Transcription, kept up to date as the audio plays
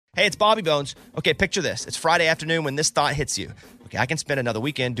Hey, it's Bobby Bones. Okay, picture this. It's Friday afternoon when this thought hits you. Okay, I can spend another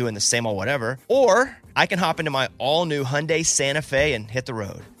weekend doing the same old whatever, or I can hop into my all-new Hyundai Santa Fe and hit the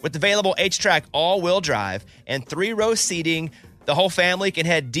road. With available H-Track all-wheel drive and 3-row seating, the whole family can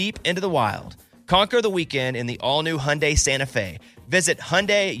head deep into the wild. Conquer the weekend in the all-new Hyundai Santa Fe. Visit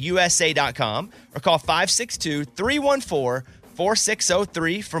HyundaiUSA.com or call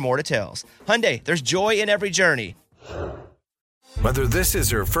 562-314-4603 for more details. Hyundai, there's joy in every journey. Whether this is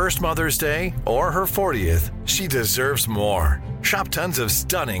her first Mother's Day or her 40th, she deserves more. Shop tons of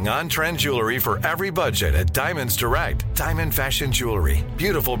stunning on-trend jewelry for every budget at Diamonds Direct. Diamond fashion jewelry,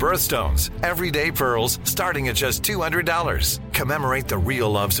 beautiful birthstones, everyday pearls starting at just $200. Commemorate the real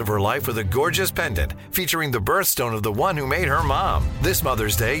loves of her life with a gorgeous pendant featuring the birthstone of the one who made her mom. This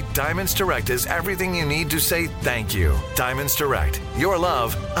Mother's Day, Diamonds Direct is everything you need to say thank you. Diamonds Direct. Your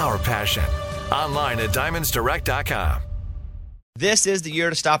love, our passion. Online at diamondsdirect.com. This is the year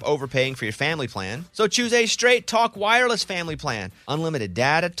to stop overpaying for your family plan. So choose a Straight Talk Wireless family plan. Unlimited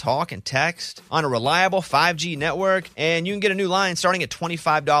data, talk, and text on a reliable 5G network. And you can get a new line starting at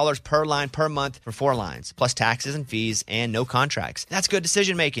 $25 per line per month for 4 lines, plus taxes and fees and no contracts. That's good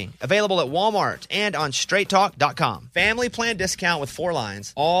decision making. Available at Walmart and on straighttalk.com. Family plan discount with 4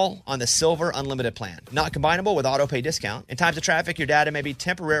 lines, all on the Silver Unlimited plan. Not combinable with auto pay discount. In times of traffic, your data may be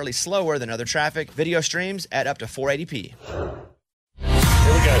temporarily slower than other traffic. Video streams at up to 480p.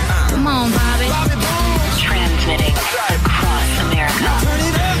 Here we go. Come on, Bobby. Transmitting across America. Turn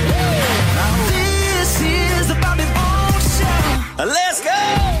it up. This is the Bobby Bones Show. Let's go.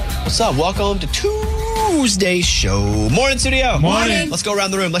 What's up? Welcome to Tuesday's show. Morning, studio. Morning. Let's go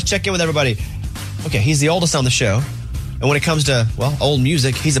around the room. Let's check in with everybody. Okay, he's the oldest on the show. And when it comes to, well, old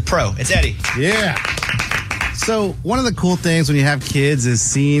music, he's a pro. It's Eddie. Yeah. So one of the cool things when you have kids is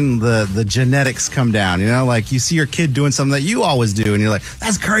seeing the genetics come down. You know, like you see your kid doing something that you always do, and you're like,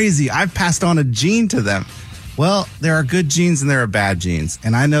 that's crazy. I've passed on a gene to them. Well, there are good genes and there are bad genes.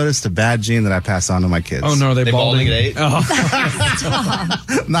 And I noticed a bad gene that I passed on to my kids. Oh, no, are they balding? At 8?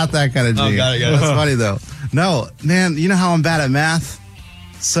 Not that kind of gene. got it. That's funny, though. No, man, you know how I'm bad at math?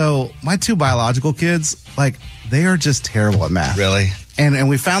 So my 2 biological kids, like, they are just terrible at math. Really? And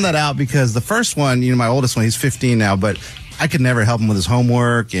we found that out because the first one, my oldest one, he's 15 now, but I could never help him with his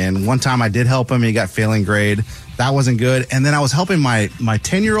homework. And one time I did help him, he got failing grade. That wasn't good. And then I was helping my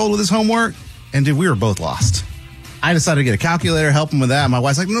 10-year-old with his homework, and dude, we were both lost. I decided to get a calculator, help him with that. My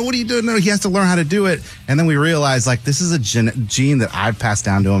wife's like, no, what are you doing? No, he has to learn how to do it. And then we realized, like, this is a gene that I've passed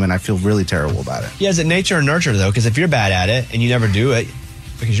down to him, and I feel really terrible about it. Yeah, is it nature or nurture, though? Because if you're bad at it and you never do it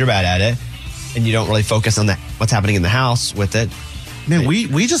because you're bad at it and you don't really focus on what's happening in the house with it. Man,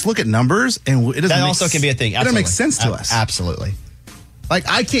 we just look at numbers, and it doesn't that also can be a thing. It doesn't make sense to us. Absolutely. Like,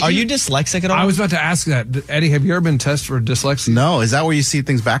 I can't. Are you dyslexic at all? I was about to ask that. Eddie, have you ever been tested for dyslexia? No. Is that where you see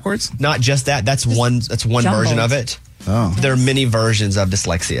things backwards? Not just that. That's one version of it. Oh. There are many versions of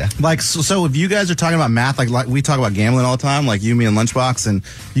dyslexia. Like, so if you guys are talking about math, like we talk about gambling all the time, like you, me, and Lunchbox, and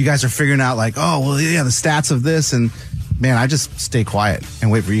you guys are figuring out, like, oh, well, yeah, the stats of this, and man, I just stay quiet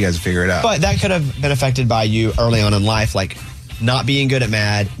and wait for you guys to figure it out. But that could have been affected by you early on in life, like not being good at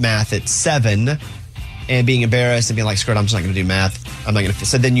math at 7 and being embarrassed and being like, screw it, I'm just not going to do math. I'm not going to.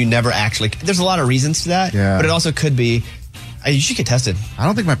 So then you never actually. There's a lot of reasons to that. Yeah. But it also could be. You should get tested. I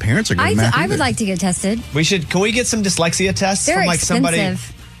don't think my parents are good at math. I would like to get tested. We should. Can we get some dyslexia tests They're from like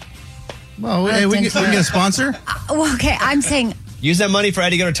expensive. somebody? Well, hey, we can get a sponsor. Well, okay, I'm saying. Use that money for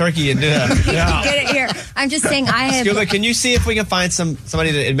Eddie to go to Turkey and do that. Get it here. I'm just saying I have. Scuba, can you see if we can find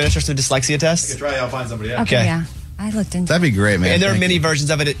somebody to administer some dyslexia tests? Try. I'll find somebody. Okay, yeah. I looked into That'd be great, man. And there are many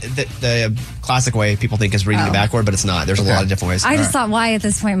versions of it. The classic way people think is reading it backward, but it's not. There's a lot of different ways. I just thought, why at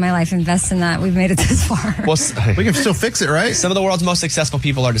this point in my life invest in that? We've made it this far. Well, we can still fix it, right? Some of the world's most successful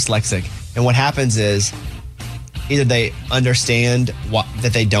people are dyslexic. And what happens is either they understand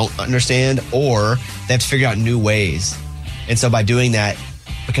that they don't understand, or they have to figure out new ways. And so by doing that,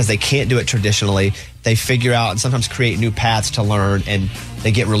 because they can't do it traditionally, they figure out and sometimes create new paths to learn, and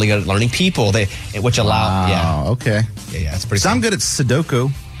they get really good at learning people. Which allow, yeah. Okay. Yeah, it's pretty. So I'm good at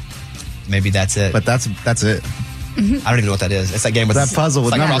Sudoku. Maybe that's it. But that's it. I don't even know what that is. It's that game with that puzzle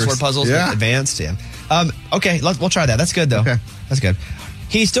with like numbers. Crossword puzzles, Yeah. advanced. Yeah. Okay, we'll try that. That's good though. Okay. That's good.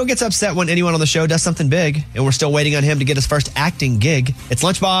 He still gets upset when anyone on the show does something big, and we're still waiting on him to get his first acting gig. It's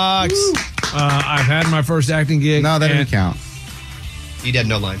Lunchbox. I've had my first acting gig. No, that didn't count. You did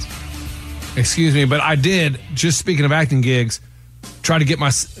no lines. Excuse me, but I did, just speaking of acting gigs, try to get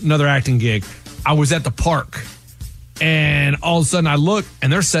another acting gig. I was at the park, and all of a sudden I look,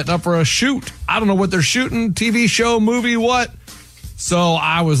 and they're setting up for a shoot. I don't know what they're shooting, TV show, movie, what? So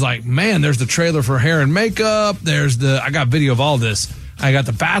I was like, man, there's the trailer for hair and makeup. I got video of all this. I got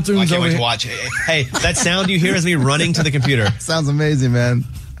the bathrooms I can't over wait to here. watch. Hey, that sound you hear is me running to the computer. Sounds amazing, man.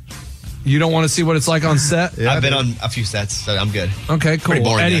 You don't want to see what it's like on set? Yeah, I've been on a few sets, so I'm good. Okay, cool. Pretty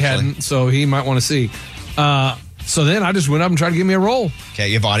boring, Eddie actually. hadn't, so he might want to see. So then I just went up and tried to give me a role. Okay,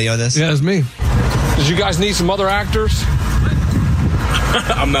 you have audio of this? Yeah, it's me. Did you guys need some other actors?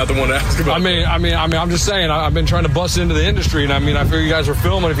 I'm not the one to ask about I'm just saying. I've been trying to bust into the industry, and I figure you guys are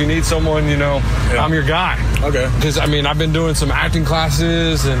filming. If you need someone, I'm your guy. Okay. Because I've been doing some acting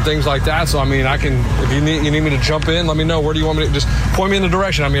classes and things like that. So I can. If you need me to jump in, let me know. Where do you want me to? Just point me in the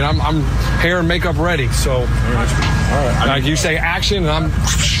direction. I'm hair and makeup ready. So, All right. like you say action, and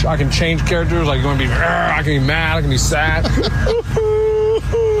I can change characters. Like you want to be, I can be mad. I can be sad.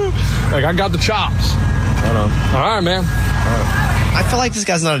 Like I got the chops. Hold on. All right, man. I feel like this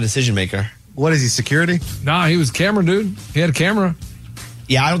guy's not a decision maker. What is he, security? Nah, he was camera dude. He had a camera.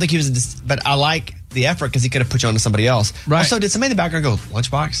 Yeah, I don't think he was, but I like the effort because he could have put you on to somebody else. Right. Also, did somebody in the background go,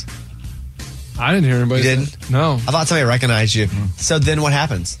 lunchbox? I didn't hear anybody. You say- didn't? No. I thought somebody recognized you. So then what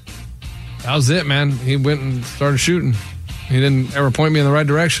happens? That was it, man. He went and started shooting. He didn't ever point me in the right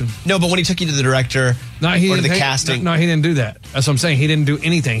direction. No, but when he took you to the director or to the casting. No, he didn't do that. That's what I'm saying. He didn't do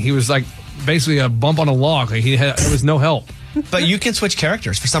anything. He was like basically a bump on a log. Like there was no help. But you can switch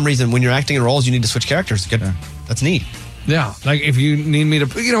characters. For some reason, when you're acting in roles, you need to switch characters. Good. Yeah. That's neat. Yeah, like if you need me to,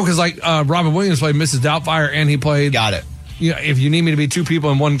 because like Robin Williams played Mrs. Doubtfire and he played. Got it. If you need me to be two people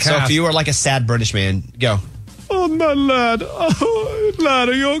in one cast. So if you were like a sad British man, go. Oh, my lad. Oh, lad,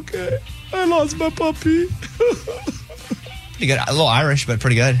 are you okay? I lost my puppy. Pretty good. A little Irish, but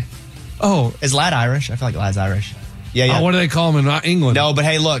pretty good. Oh. Is Lad Irish? I feel like Lad's Irish. Yeah. What do they call him in England? No, but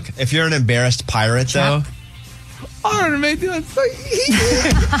hey, look. If you're an embarrassed pirate, though, I don't know,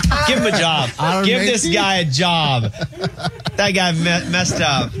 give him a job. Give this guy a job. That guy messed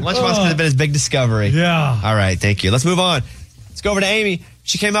up. Lunchbox could have been his big discovery. Yeah. All right, thank you. Let's move on. Let's go over to Amy.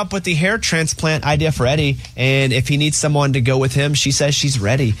 She came up with the hair transplant idea for Eddie, and if he needs someone to go with him, she says she's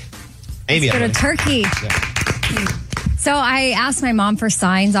ready. Amy, Let's go to Turkey. So I asked my mom for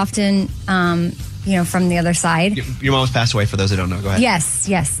signs often, from the other side. Your mom's passed away, for those who don't know. Go ahead.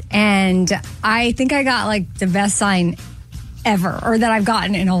 Yes. And I think I got like the best sign ever, or that I've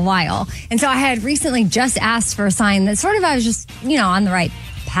gotten in a while. And so I had recently just asked for a sign that sort of I was just, on the right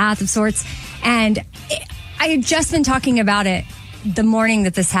path of sorts. And I had just been talking about it the morning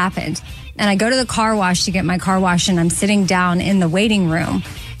that this happened. And I go to the car wash to get my car wash, and I'm sitting down in the waiting room.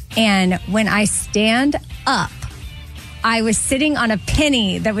 And when I stand up, I was sitting on a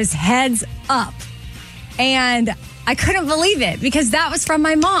penny that was heads up. And I couldn't believe it because that was from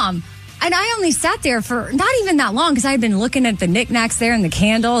my mom. And I only sat there for not even that long because I had been looking at the knickknacks there and the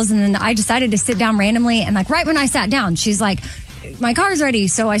candles. And then I decided to sit down randomly. And like right when I sat down, she's like, my car's ready.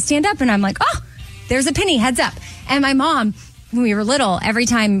 So I stand up and I'm like, oh, there's a penny heads up. And my mom, when we were little, every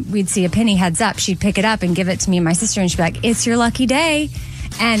time we'd see a penny heads up, she'd pick it up and give it to me and my sister. And she'd be like, it's your lucky day.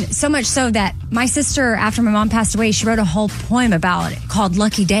 And so much so that my sister, after my mom passed away, she wrote a whole poem about it called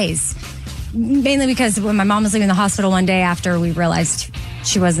Lucky Days. Mainly because when my mom was leaving the hospital one day after we realized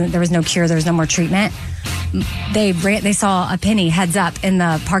there was no cure, there was no more treatment, they saw a penny heads up in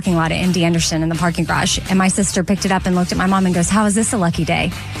the parking lot at MD Anderson in the parking garage. And my sister picked it up and looked at my mom and goes, how is this a lucky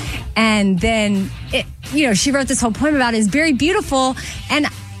day? And then, she wrote this whole poem about it. It's very beautiful. And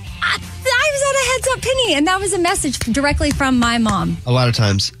I was at a heads up penny, and that was a message directly from my mom. A lot of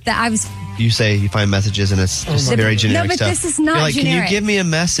times. That I was. You say you find messages and it's just very generic No, but stuff. this is not You're like, generic. can you give me a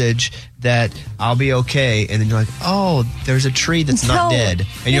message that I'll be okay? And then you're like, oh, there's a tree that's not No, dead.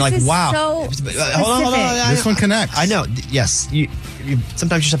 And you're like, this is wow. so Hold on. This one connects. I know. Yes. You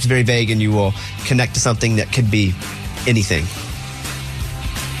sometimes your stuff's very vague and you will connect to something that could be anything.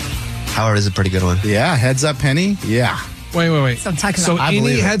 However, it's a pretty good one. Yeah, heads up, Penny. Yeah. Wait. So I'm talking So about. I any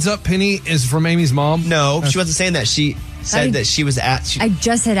believe it. heads up penny is from Amy's mom? No, she wasn't saying that. She said that she was I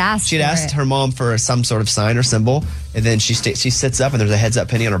just had asked. She'd for asked it. her mom for some sort of sign or symbol, and then she sits up and there's a heads up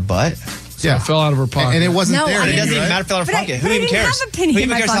penny on her butt. Yeah. It fell out of her pocket. And it wasn't No, there. I It didn't- doesn't even right? matter if it fell out of her But I- pocket. but Who I even didn't cares? have a penny Who in even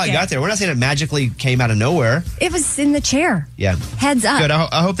my cares how it pocket. got there? We're not saying it magically came out of nowhere. It was in the chair. Yeah. Heads up. Good.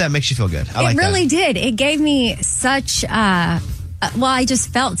 I hope that makes you feel good. I like It really that. did. It gave me such. I just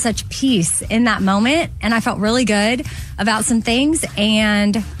felt such peace in that moment, and I felt really good about some things.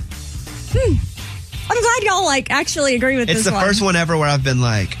 And I'm glad y'all actually agree with It's this the first one ever where I've been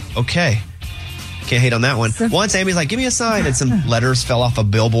like, okay. Can't hate on that one. Once Amy's like, give me a sign, and some letters fell off a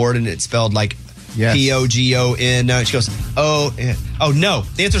billboard and it spelled like Yes. P-O-G-O-N. She goes, oh, no.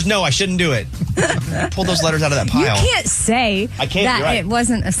 The answer is no, I shouldn't do it. Pull those letters out of that pile. You can't say I can't, that you're right. it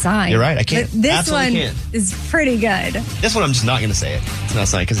wasn't a sign. You're right, I can't. This Absolutely one can't. is pretty good. This one I'm just not going to say it. It's not a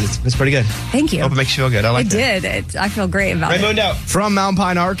sign because it's pretty good. Thank you. Hope it makes you feel good. I like It did. I feel great about Ray it. Mundo. From Mountain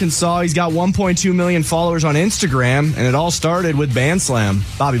Pine, Arkansas, he's got 1.2 million followers on Instagram, and it all started with Band Slam.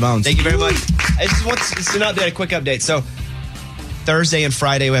 Bobby Bones. Thank you very much. I just want to not do a quick update. So Thursday and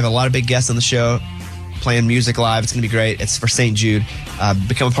Friday, we have a lot of big guests on the show playing music live. It's going to be great. It's for St. Jude.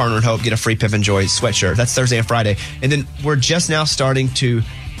 Become a partner in Hope. Get a free Pip and Joy sweatshirt. That's Thursday and Friday. And then we're just now starting to,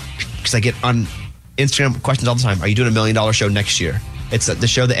 because I get on Instagram questions all the time, are you doing $1 million show next year? It's the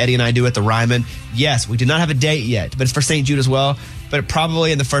show that Eddie and I do at the Ryman. Yes, we do not have a date yet, but it's for St. Jude as well. But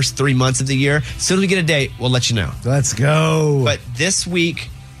probably in the first 3 months of the year. As soon as we get a date, we'll let you know. Let's go. But this week,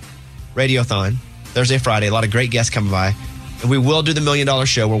 Radiothon, Thursday, Friday, a lot of great guests coming by. And we will do the $1 million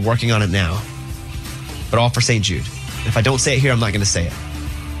show. We're working on it now. But all for St. Jude. If I don't say it here, I'm not going to say it.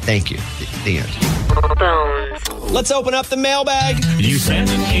 Thank you. The end. Let's open up the mailbag. You send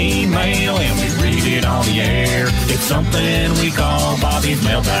an email and we read it on the air. It's something we call Bobby's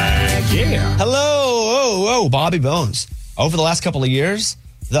mailbag. Yeah. Hello, Bobby Bones. Over the last couple of years,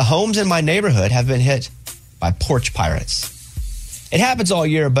 the homes in my neighborhood have been hit by porch pirates. It happens all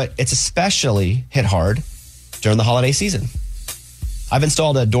year, but it's especially hit hard during the holiday season. I've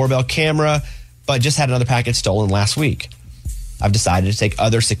installed a doorbell camera, but just had another package stolen last week. I've decided to take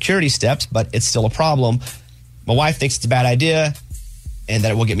other security steps, but it's still a problem. My wife thinks it's a bad idea and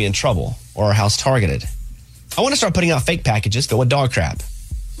that it will get me in trouble or our house targeted. I want to start putting out fake packages filled with dog crap.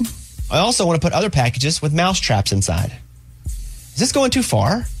 I also want to put other packages with mouse traps inside. Is this going too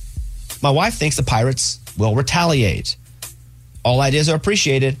far? My wife thinks the pirates will retaliate. All ideas are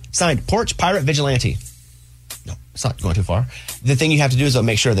appreciated. Signed, Porch Pirate Vigilante. No, it's not going too far. The thing you have to do is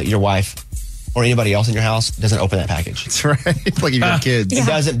make sure that your wife or anybody else in your house doesn't open that package. That's right. Like your kids. It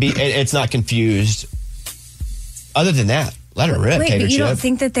doesn't it's not confused. Other than that, let her rip. Wait, Tater but you chip. don't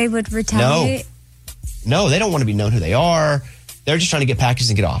think that they would retaliate? No, they don't want to be known who they are. They're just trying to get packages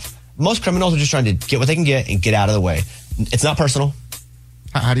and get off. Most criminals are just trying to get what they can get and get out of the way. It's not personal.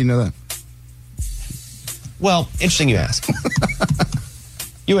 How do you know that? Well, interesting you ask.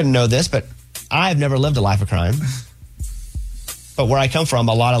 You wouldn't know this, but I've never lived a life of crime. But where I come from,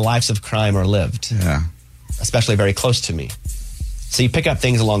 a lot of lives of crime are lived. Yeah. Especially very close to me. So you pick up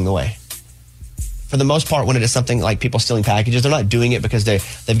things along the way. For the most part, when it is something like people stealing packages, they're not doing it because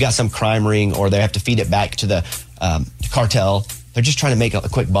they've got some crime ring or they have to feed it back to the cartel. They're just trying to make a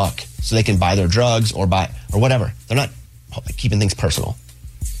quick buck so they can buy their drugs or whatever. They're not keeping things personal.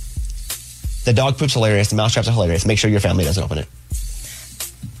 The dog poop's hilarious. The mouse traps are hilarious. Make sure your family doesn't open it.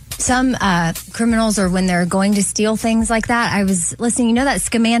 Some criminals, or when they're going to steal things like that, I was listening, that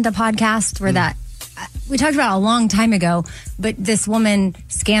Scamanda podcast where that we talked about a long time ago, but this woman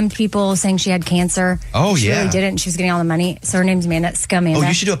scammed people saying she had cancer. Oh, she yeah. really didn't. She was getting all the money. So her name's Scamanda. Oh,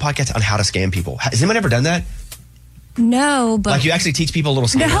 you should do a podcast on how to scam people. Has anyone ever done that? No, but Like you actually teach people little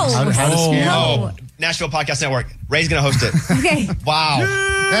scams? No. How to scam? No. Nashville Podcast Network. Ray's going to host it. Okay. Wow.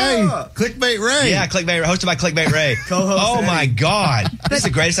 Hey, Clickbait Ray. Yeah, Clickbait, hosted by Clickbait Ray. Co-host Oh Eddie. my God. This is the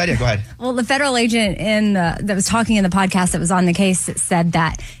greatest idea. Go ahead. Well, the federal agent that was talking in the podcast that was on the case said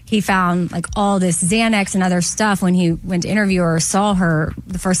that he found like all this Xanax and other stuff when he went to interview her or saw her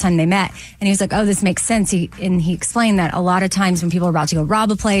the first time they met. And he was like, oh, this makes sense. He explained that a lot of times when people are about to go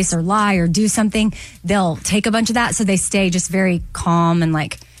rob a place or lie or do something, they'll take a bunch of that so they stay just very calm and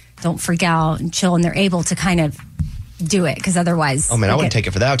like don't freak out and chill, and they're able to kind of do it because otherwise. Oh man, I wouldn't take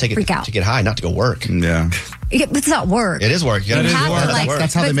it for that. I would take it freak out. to get high, not to go work. Yeah. It's not work. It is work. You gotta You do have work. to, like,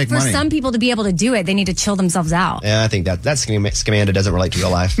 That's how they but make for money. some people to be able to do it, they need to chill themselves out. Yeah, I think that Scamanda doesn't relate to real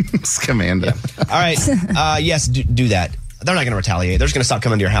life. Scamanda. All right. Yes, do that. They're not going to retaliate. They're just going to stop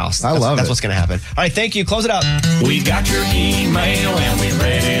coming to your house. That's what's going to happen. All right, thank you. Close it out. We got your email and we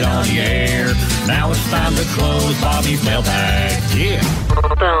read it on the air. Now it's time to close Bobby's mailbag. Yeah.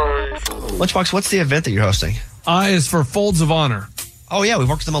 Lunchbox, what's the event that you're hosting? Is for Folds of Honor. Oh, yeah, we've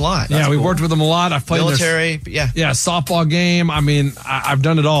worked with them a lot. That's We've cool. worked with them a lot. I've played Military, yeah. softball game. I mean, I've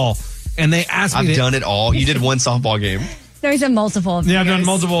done it all. And they asked me I've done it all. You did one softball game. There's a multiple. Yeah, I've done years.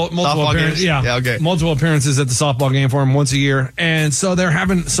 multiple Softball appearances. games? Yeah, okay. Multiple appearances at the softball game for them once a year. And so they're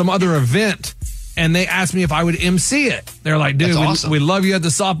having some other event, and they asked me if I would MC it. They're like, dude, That's awesome. we love you at the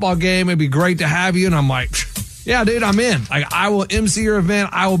softball game. It'd be great to have you. And I'm like, yeah, dude, I'm in. Like, I will MC your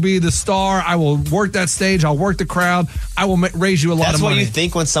event. I will be the star. I will work that stage. I'll work the crowd. I will raise you a lot That's of money. what you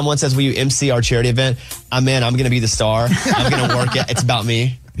think when someone says, will you MC our charity event? I'm in. I'm going to be the star. I'm going to work it. It's about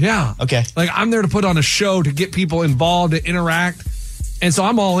me. Yeah. Okay. Like, I'm there to put on a show to get people involved, to interact. And so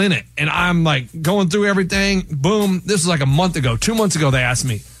I'm all in it. And I'm like going through everything. Boom. This was like a month ago. 2 months ago, they asked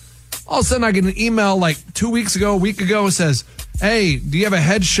me. All of a sudden, I get an email like 2 weeks ago, a week ago. It says, hey, do you have a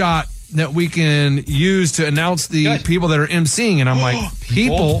headshot that we can use to announce the people that are emceeing? And I'm like,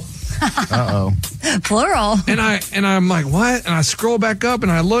 people? Uh-oh. Plural. And I'm like, what? And I scroll back up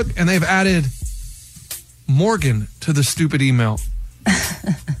and I look, and they've added Morgan to the stupid email.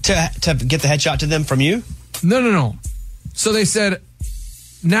 To get the headshot to them from you? No. So they said,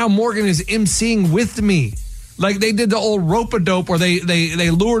 now Morgan is emceeing with me. Like they did the old rope-a-dope where they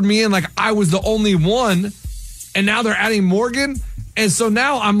lured me in like I was the only one, and now they're adding Morgan. And so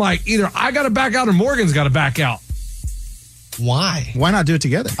now I'm like, either I got to back out or Morgan's got to back out. Why? Why not do it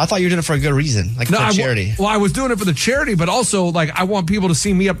together? I thought you were doing it for a good reason, like for charity. Well, I was doing it for the charity, but also like I want people to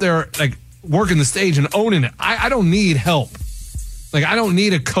see me up there like working the stage and owning it. I don't need help. Like I don't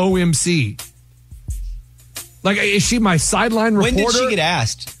need a co-MC. Like, is she my sideline reporter? When did she get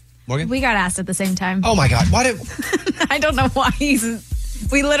asked, Morgan? We got asked at the same time. Oh my God! Why did? I don't know why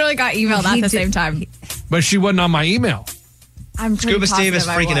we literally got emailed at the same time. But she wasn't on my email. I'm pretty Scuba Steve is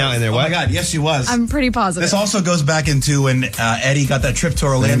freaking out in there. Oh What? my God, yes, she was. I'm pretty positive. This also goes back into when Eddie got that trip to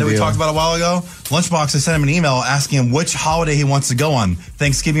Orlando we talked about a while ago. Lunchbox, I sent him an email asking him which holiday he wants to go on,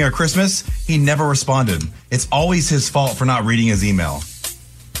 Thanksgiving or Christmas. He never responded. It's always his fault for not reading his email.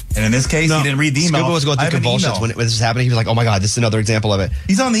 And in this case, he didn't read the email. Scuba was going through convulsions when this was happening. He was like, "Oh my God, this is another example of it."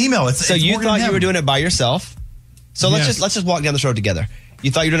 He's on the email. So you thought you were doing it by yourself? So let's just walk down this road together. You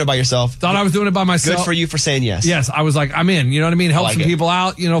thought you were doing it by yourself? Thought I was doing it by myself. Good for you for saying yes. Yes, I was like, I'm in. You know what I mean? Help some people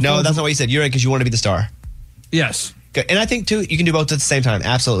out. You know. No, that's not what you said. You're in because you want to be the star. Yes. Good. And I think too, you can do both at the same time.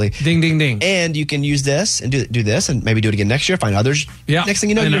 Absolutely. Ding, ding, ding. And you can use this and do this and maybe do it again next year. Find others. Yeah. Next thing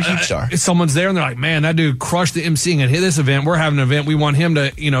you know, you're a huge star. If someone's there and they're like, man, that dude crushed the emceeing at this event. We're having an event. We want him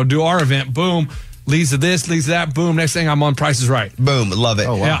to, do our event. Boom. Leads to this, leads to that. Boom. Next thing I'm on Price is Right. Boom. Love it.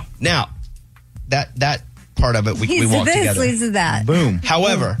 Oh, wow. Yeah. Now, that part of it, we Leads to walk this, together. leads to that. Boom.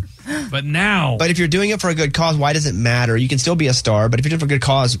 However, But if you're doing it for a good cause, why does it matter? You can still be a star, but if you're doing it for a good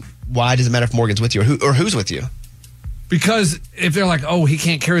cause, why does it matter if Morgan's with you or who's with you? Because if they're like, oh, he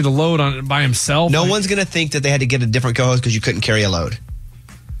can't carry the load on by himself. No one's going to think that they had to get a different co-host because you couldn't carry a load.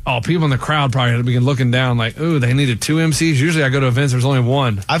 Oh, people in the crowd probably had to begin looking down like, ooh, they needed 2 MCs. Usually I go to events, there's only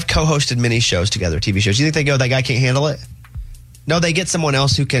one. I've co-hosted many shows together, TV shows. You think they go, that guy can't handle it? No, they get someone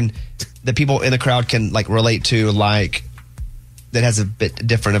else who can, the people in the crowd can like relate to, like, that has a bit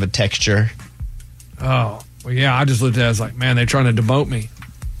different of a texture. Oh, well, yeah, I just looked at it as like, man, they're trying to demote me.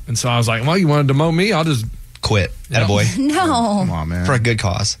 And so I was like, well, you want to demote me? I'll just quit. Attaboy. No. Come on, man. For a good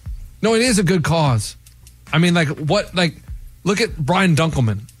cause. No, it is a good cause. I mean, look at Brian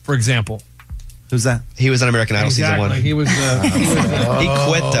Dunkelman, for example. Who's that? He was on American Idol season 1. He was. He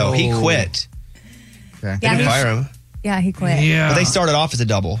quit though. He quit. Okay. They didn't fire him. Yeah, he quit. Yeah. But they started off as a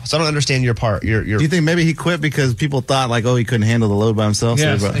double, so I don't understand your part. Your Do you think maybe he quit because people thought like, oh, he couldn't handle the load by himself?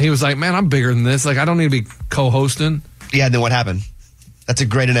 Yes. So He was like, man, I'm bigger than this. Like, I don't need to be co-hosting. Yeah, then what happened? That's a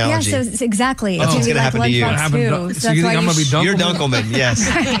great analogy. Yeah, so exactly. That's what's It's going to happen to you. Lunchbox too. So you think I'm going to be Dunkelman? You're Dunkelman, yes.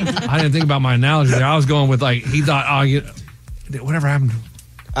 I didn't think about my analogy there. I was going with like, he thought, whatever happened to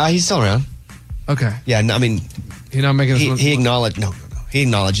him? He's still around. Okay. Yeah, no, I mean, You're not making us he acknowledged. No. He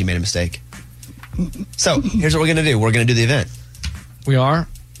acknowledged he made a mistake. So here's what we're going to do. We're going to do the event. We are?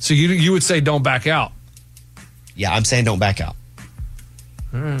 So you would say don't back out. Yeah, I'm saying don't back out.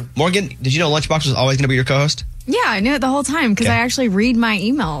 Morgan, did you know Lunchbox was always going to be your co-host? Yeah, I knew it the whole time because I actually read my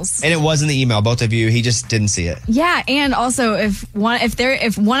emails. And it was in the email, both of you. He just didn't see it. Yeah, and also if one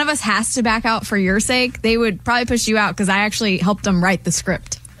of us has to back out for your sake, they would probably push you out because I actually helped them write the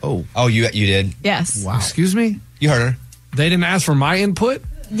script. Oh, you did? Yes. Wow. Excuse me? You heard her. They didn't ask for my input?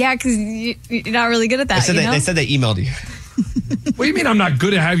 Yeah, because you're not really good at that. They said they emailed you. What do you mean I'm not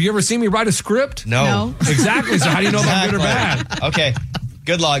good at it? Have you ever seen me write a script? No. Exactly. So how do you know if I'm good or bad? Okay.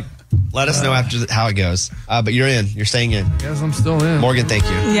 Good luck. Let us know after how it goes. But you're in. You're staying in. Yes, I'm still in. Morgan, thank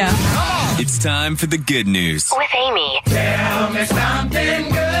you. Yeah. It's time for the good news. With Amy. Tell me something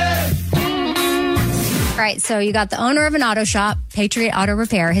good. All right, so you got the owner of an auto shop, Patriot Auto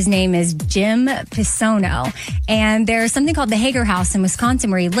Repair. His name is Jim Pisono. And there's something called the Hager House in Wisconsin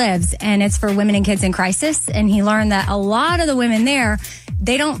where he lives, and it's for women and kids in crisis. And he learned that a lot of the women there,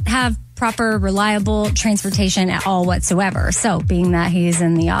 they don't have proper, reliable transportation at all whatsoever. So being that he's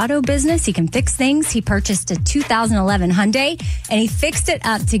in the auto business, he can fix things. He purchased a 2011 Hyundai and he fixed it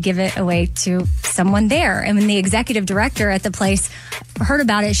up to give it away to someone there. And when the executive director at the place heard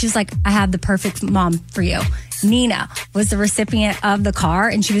about it, she was like, I have the perfect mom for you. Nina was the recipient of the car,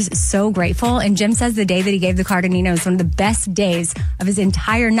 and she was so grateful. And Jim says the day that he gave the car to Nina was one of the best days of his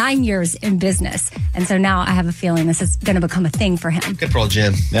entire 9 years in business. And so now I have a feeling this is going to become a thing for him. Good for old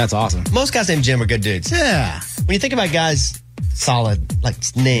Jim. That's awesome. Most guys named Jim are good dudes. Yeah. When you think about guys, solid, like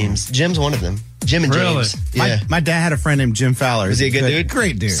names, Jim's one of them. Jim and Really? James. Yeah. My dad had a friend named Jim Fowler. Was he a good dude?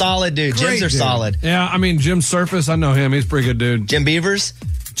 Great dude. Solid dude. Great Jims are dude. solid. Yeah, I mean, Jim Surface, I know him. He's a pretty good dude. Jim Beavers.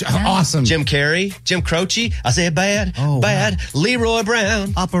 Awesome. Jim Carrey. Jim Croce. I say it bad. Bad. Wow. Leroy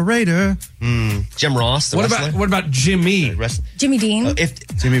Brown. Operator. Jim Ross, the wrestler. What about Jimmy? Jimmy Dean.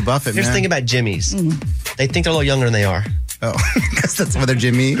 Jimmy Buffett, Here's the thing about Jimmys. They think they're a little younger than they are. Oh, because that's why they're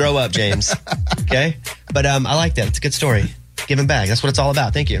Jimmy. Grow up, James. Okay? But I like that. It's a good story. Giving back. That's what it's all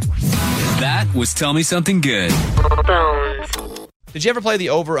about. Thank you. That was Tell Me Something Good. Did you ever play the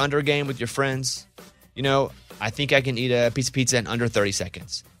over-under game with your friends? You know, I think I can eat a piece of pizza in under 30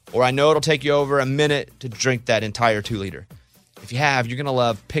 seconds. Or I know it'll take you over a minute to drink that entire 2-liter. If you have, you're going to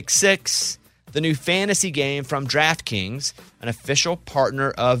love Pick 6, the new fantasy game from DraftKings, an official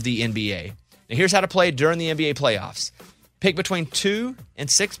partner of the NBA. Now, here's how to play during the NBA playoffs. Pick between 2 and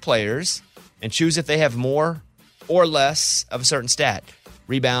 6 players and choose if they have more or less of a certain stat.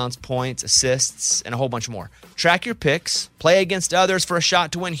 Rebounds, points, assists, and a whole bunch more. Track your picks, play against others for a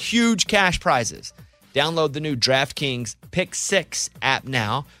shot to win huge cash prizes. Download the new DraftKings Pick 6 app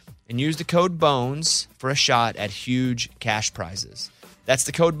now and use the code BONES for a shot at huge cash prizes. That's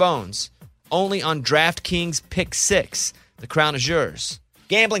the code BONES. Only on DraftKings Pick 6. The crown is yours.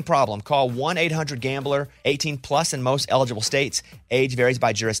 Gambling problem? Call 1-800-GAMBLER. 18 plus in most eligible states. Age varies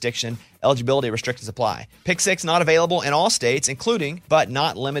by jurisdiction. Eligibility restrictions apply. Pick 6 not available in all states, including but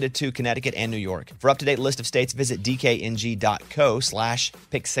not limited to Connecticut and New York. For up-to-date list of states, visit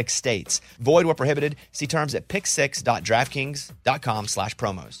dkng.co/pick6states. Void where prohibited. See terms at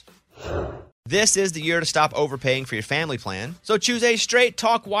pick6.draftkings.com/promos. This is the year to stop overpaying for your family plan. So choose a Straight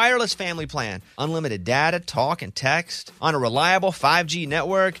Talk Wireless family plan. Unlimited data, talk, and text on a reliable 5G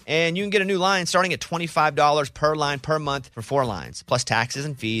network. And you can get a new line starting at $25 per line per month for 4 lines, plus taxes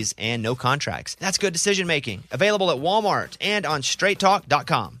and fees and no contracts. That's good decision making. Available at Walmart and on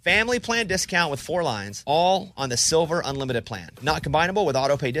straighttalk.com. Family plan discount with 4 lines, all on the Silver Unlimited plan. Not combinable with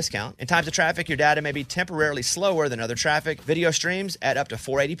auto pay discount. In times of traffic, your data may be temporarily slower than other traffic. Video streams at up to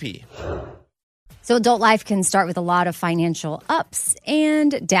 480p. So adult life can start with a lot of financial ups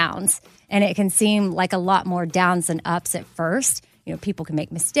and downs, and it can seem like a lot more downs than ups at first. You know, people can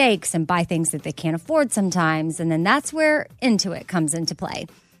make mistakes and buy things that they can't afford sometimes, and then that's where Intuit comes into play.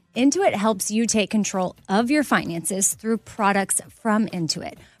 Intuit helps you take control of your finances through products from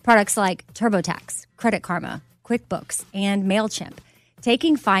Intuit. Products like TurboTax, Credit Karma, QuickBooks, and MailChimp.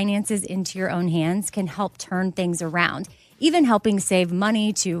 Taking finances into your own hands can help turn things around, even helping save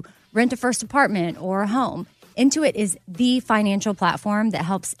money to rent a first apartment or a home. Intuit is the financial platform that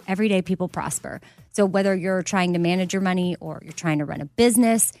helps everyday people prosper. So whether you're trying to manage your money or you're trying to run a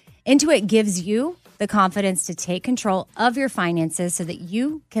business, Intuit gives you the confidence to take control of your finances so that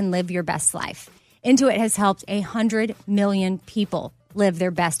you can live your best life. Intuit has helped 100 million people live their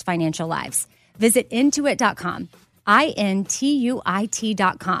best financial lives. Visit Intuit.com,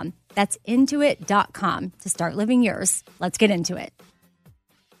 Intuit.com. That's Intuit.com to start living yours. Let's get into it.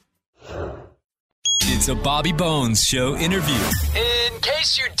 It's a Bobby Bones Show interview. In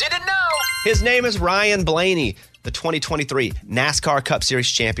case you didn't know, his name is Ryan Blaney, the 2023 NASCAR Cup Series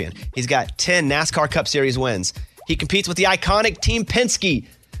champion. He's got 10 NASCAR Cup Series wins. He competes with the iconic Team Penske.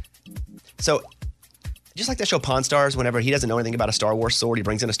 So, just like that show Pawn Stars, whenever he doesn't know anything about a Star Wars sword, he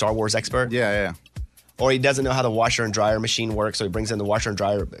brings in a Star Wars expert. Yeah. Or he doesn't know how the washer and dryer machine works, so he brings in the washer and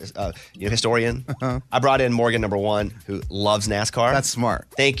dryer historian. I brought in Morgan, number 1, who loves NASCAR. That's smart.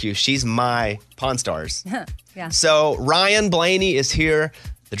 Thank you. She's my Pawn Stars. Yeah. So Ryan Blaney is here,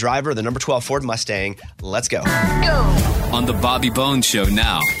 the driver of the number 12 Ford Mustang. Let's go. On the Bobby Bones Show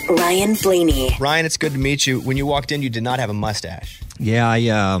now. Ryan Blaney. Ryan, it's good to meet you. When you walked in, you did not have a mustache. Yeah,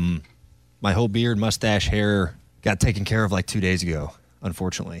 I my whole beard, mustache, hair got taken care of like 2 days ago,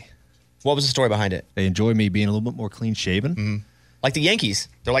 unfortunately. What was the story behind it? They enjoy me being a little bit more clean shaven. Mm-hmm. Like the Yankees.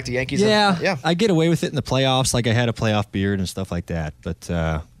 They're like the Yankees. Yeah. I get away with it in the playoffs. Like I had a playoff beard and stuff like that. But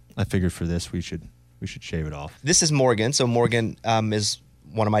I figured for this, we should shave it off. This is Morgan. So Morgan is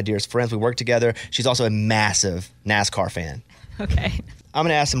one of my dearest friends. We work together. She's also a massive NASCAR fan. Okay. I'm going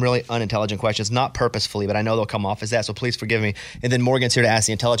to ask some really unintelligent questions, not purposefully, but I know they'll come off as that, so please forgive me. And then Morgan's here to ask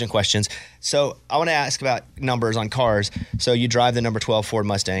the intelligent questions. So I want to ask about numbers on cars. So you drive the number 12 Ford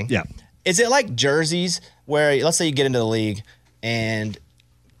Mustang. Yeah. Is it like jerseys where, let's say you get into the league and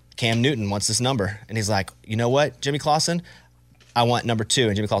Cam Newton wants this number, and he's like, you know what, Jimmy Clausen, I want number 2.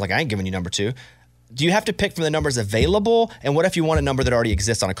 And Jimmy Clausen's like, I ain't giving you number 2. Do you have to pick from the numbers available? And what if you want a number that already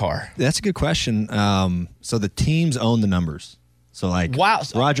exists on a car? That's a good question. So the teams own the numbers. So like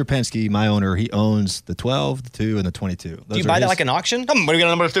Roger Penske, my owner, he owns the 12, the 2, and the 22. Do you buy that like an auction? What do you got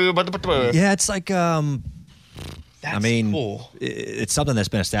number 2? Yeah, it's like That's cool. It's something that's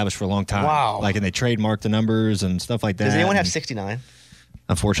been established for a long time. Wow. Like, and they trademark the numbers and stuff like that. Does anyone have 69?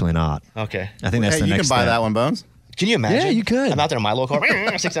 Unfortunately not. Okay. I think that's the next You can buy step. that one, Bones. Can you imagine? Yeah, you could. I'm out there in my little car.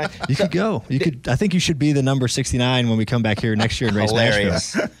 69. You could go. You could. I think you should be the number 69 when we come back here next year and race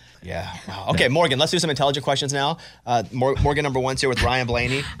Hilarious. Nashville. Yeah. Wow. Okay, Morgan, let's do some intelligent questions now. Morgan number 1's here with Ryan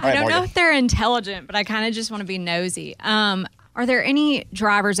Blaney. All I right, don't Morgan. know if they're intelligent, but I kind of just want to be nosy. Are there any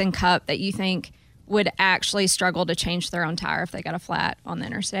drivers in Cup that you think would actually struggle to change their own tire if they got a flat on the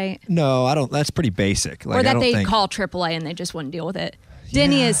interstate? No, I don't. That's pretty basic. Like, or that I don't they think, call AAA and they just wouldn't deal with it?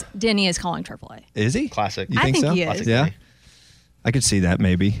 Denny is calling AAA. Is he? Classic. You I think so? he is. Yeah. I could see that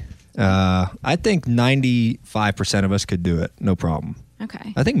maybe. I think 95% of us could do it. No problem.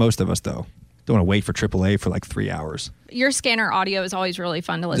 Okay. I think most of us, though, don't want to wait for AAA for like 3 hours. Your scanner audio is always really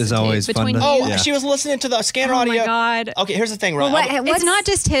fun to listen It's to. always fun Between to- you- Oh, Yeah. she was listening to the scanner audio. Oh my God. Okay, here's the thing, Ryan. It's not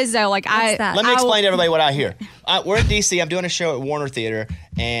just his though. Like Let me explain to everybody what I hear. We're in DC. I'm doing a show at Warner Theater,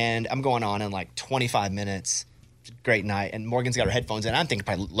 and I'm going on in like 25 minutes. It's a great night. And Morgan's got her headphones in. I'm thinking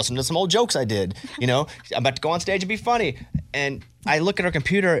probably listen to some old jokes I did. You know, I'm about to go on stage and be funny. And I look at her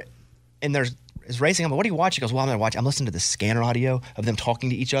computer, and is racing. I'm like, what are you watching? She goes, well, I'm listening to the scanner audio of them talking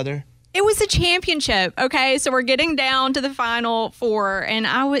to each other. It was a championship, okay? So we're getting down to the final 4, and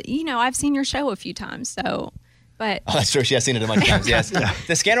I've seen your show a few times, so, but. Oh, that's true. She has seen it a bunch of times, yes.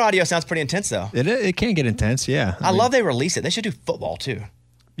 The scanner audio sounds pretty intense, though. It can get intense, yeah. I love they release it. They should do football, too.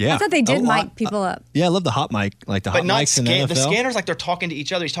 Yeah. I thought they did mic people up. Yeah, I love the hot mic, like the But hot not mics in the NFL. the scanners like they're talking to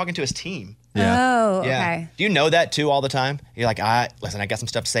each other. He's talking to his team. Yeah. Oh, okay. Yeah. Do you know that, too, all the time? You're like, listen, I got some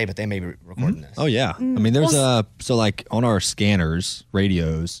stuff to say, but they may be recording this. Oh, yeah. I mean, there's so like on our scanners,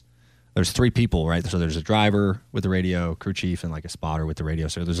 radios, there's 3 people, right? So there's a driver with the radio, crew chief, and like a spotter with the radio.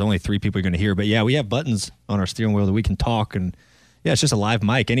 So there's only 3 people you're going to hear. But yeah, we have buttons on our steering wheel that we can talk, and yeah, it's just a live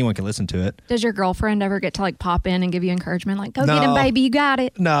mic. Anyone can listen to it. Does your girlfriend ever get to like pop in and give you encouragement? Like, go get him, baby, you got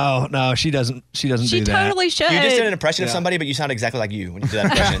it. No, she doesn't. She doesn't She do that. totally should. You just did an impression of somebody, but you sound exactly like you when you did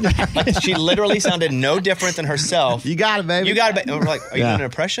that impression. Like, she literally sounded no different than herself. You got it, baby. You got it. And we're like, are you doing an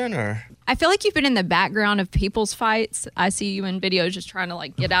impression or? I feel like you've been in the background of people's fights. I see you in videos just trying to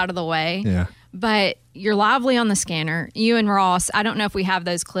like get out of the way. Yeah. But you're lively on the scanner. You and Ross, I don't know if we have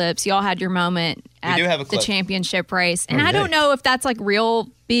those clips. Y'all had your moment at do have a the clip. championship race. And Oh, I don't yeah. know if that's like real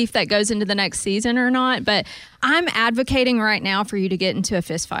beef that goes into the next season or not, but I'm advocating right now for you to get into a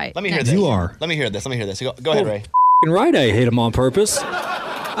fist fight. Let me hear next this. You are. Let me hear this. Go ahead, Ray. Right, I hit him on purpose.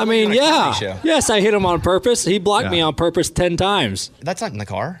 I mean, on a yeah. comedy show. Yes, I hit him on purpose. He blocked Yeah. me on purpose 10 times. That's not in the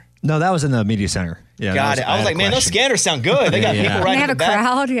car. No, that was in the media center. Yeah, Got it. I was like, man, those scanners sound good. They got Yeah. people And right They in have the a back.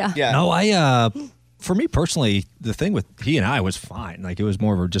 crowd, yeah. Yeah. No, for me personally, the thing with he and I was fine. Like, it was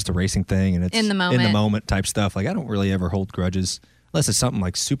more of just a racing thing, and it's In the moment. type stuff. Like, I don't really ever hold grudges unless it's something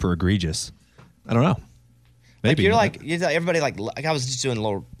like super egregious. I don't know. Maybe You're like everybody. Like I was just doing a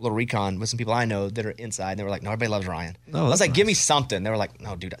little recon with some people I know that are inside, and they were like, "No, everybody loves Ryan." Oh, I was that's like, "Give me something." They were like,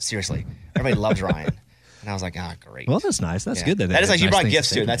 "No, dude, seriously, everybody loves Ryan." And I was like, "Ah, great." Well, that's nice. That's Yeah. good. That is like you nice brought things gifts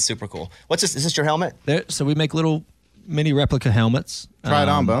to too. say. That's super cool. What's this? Is this your helmet? So we make little mini replica helmets. Try it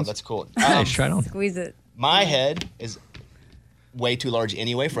on, Bones. That's cool. Hey, try it on. Squeeze it. My head is way too large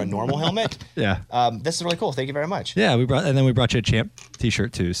anyway for a normal helmet. Yeah. This is really cool. Thank you very much. Yeah, we brought you a champ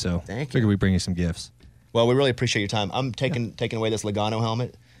T-shirt too. So Thank you. figured we'd bring you some gifts. Well, we really appreciate your time. I'm taking away this Logano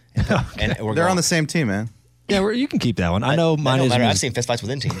helmet, and we're They're going. on the same team, man. Yeah, you can keep that one. I know That mine don't is. matter. I've seen fistfights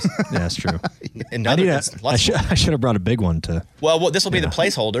within teams. Yeah, that's true. And I lots should have brought a big one to. Well, this will be the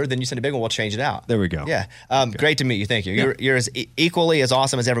placeholder. Then you send a big one. We'll change it out. There we go. Yeah. Great to meet you. Thank you. You're as equally as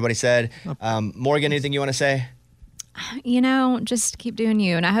awesome as everybody said. Morgan, anything you want to say? Just keep doing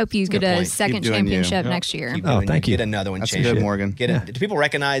you. And I hope you get a point. second Keep doing you. championship next year. Keep Oh, doing thank you. Get another one. That's champ. good, Morgan. Do people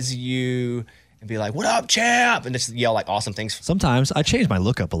recognize you and be like, "What up, champ?" and just yell like awesome things? Sometimes I change my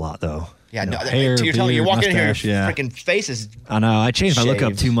look up a lot though. Yeah, You know, no. hair, You're telling me you're beard, walking in here, mustache, yeah. freaking face is. I know I change my look up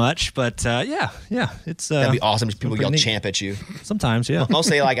shaved. too much, but yeah, it's That'd be awesome. Just people pretty yell neat. champ at you. Sometimes, yeah.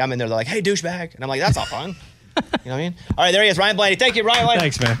 Mostly like I'm in there, they're like, "Hey, douchebag," and I'm like, "That's all fun." You know what I mean? All right, there he is, Ryan Blaney. Thank you, Ryan Blaney.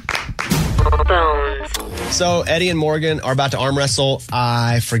 Thanks, man. So Eddie and Morgan are about to arm wrestle.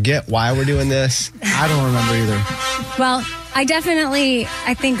 I forget why we're doing this. I don't remember either. Well,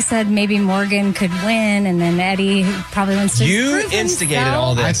 I think said maybe Morgan could win, and then Eddie probably wants to. You prove instigated himself.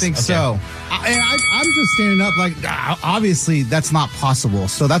 all this. I think Okay. so. I'm just standing up like, obviously that's not possible.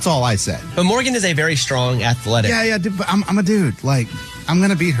 So that's all I said. But Morgan is a very strong athletic. Yeah, dude, but I'm a dude. Like, I'm going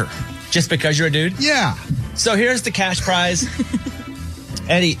to beat her. Just because you're a dude? Yeah. So here's the cash prize.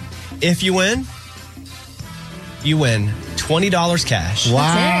 Eddie, if you win $20 cash.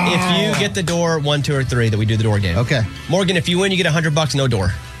 Wow. If you get the door 1, 2, or 3 that we do the door game. Okay. Morgan, if you win, you get $100, no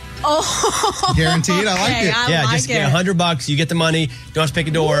door. Oh. Guaranteed? I like it. Yeah, just get $100. You get the money. Don't have to pick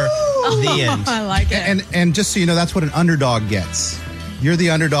a door. The end. I like it. And just so you know, that's what an underdog gets. You're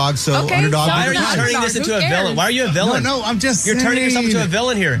the underdog, so Okay, underdog. so Why are you I'm turning not. this into Who a cares? villain? Why are you a villain? No, I'm just You're turning yourself saying. into a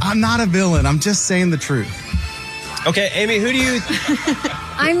villain here. I'm not a villain. I'm just saying the truth. Okay, Amy, who do you...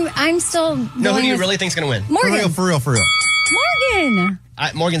 I'm still. No, who going do you with really think's going to win? Morgan. For real. Morgan.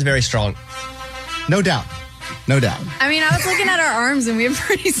 Morgan's very strong. No doubt. I mean, I was looking at our arms, and we have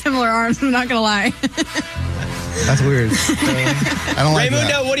pretty similar arms. I'm not gonna lie. That's weird. I don't like that.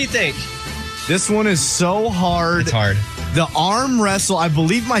 Raymundo, what do you think? This one is so hard. It's hard. The arm wrestle, I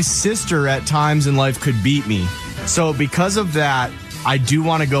believe my sister at times in life could beat me. So because of that, I do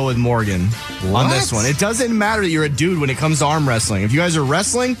want to go with Morgan on this one. It doesn't matter that you're a dude when it comes to arm wrestling. If you guys are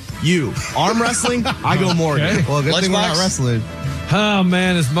wrestling, arm wrestling, I go Morgan. Okay. Well, good thing we're not wrestling. Oh,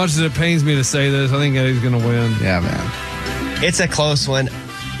 man, as much as it pains me to say this, I think Eddie's going to win. Yeah, man. It's a close one.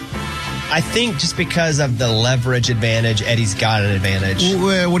 I think just because of the leverage advantage, Eddie's got an advantage.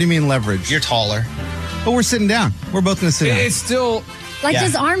 What do you mean leverage? You're taller. But we're sitting down. We're both going to sit down. It's still... Like, Yeah.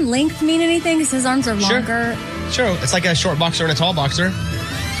 does arm length mean anything? Because his arms are Sure. longer. Sure. It's like a short boxer and a tall boxer.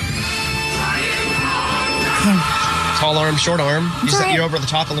 Tall arm, short arm. You're over the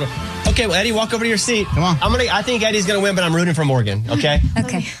top a little. Okay, well, Eddie, walk over to your seat. Come on. I think Eddie's going to win, but I'm rooting for Morgan, okay?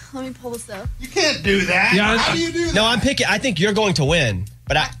 Okay. Let me pull this up. You can't do that. Yeah, How do you do that? No, I'm picking. I think you're going to win,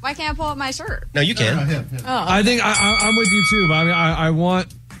 but Why can't I pull up my shirt? No, you can. I think I'm with you, too. But I mean, I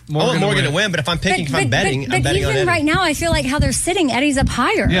want Morgan, I want Morgan to win, but if I'm picking, if I'm betting, I'm betting on even Eddie. right now, I feel like how they're sitting, Eddie's up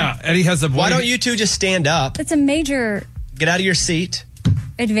higher. Yeah, Eddie has the... Why don't you two just stand up, That's a major get out of your seat,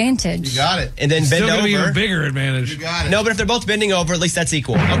 advantage. You got it. and then Still bend going to be over? a bigger advantage. You got it. No, but if they're both bending over, at least that's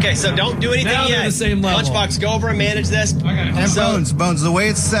equal. Okay, so don't do anything Now they're yet. the same level. Lunchbox, go over and manage this. Okay. And So- Bones, the way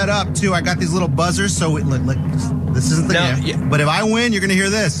it's set up, too, I got these little buzzers, so look, this isn't the No, game. yeah. But if I win, you're going to hear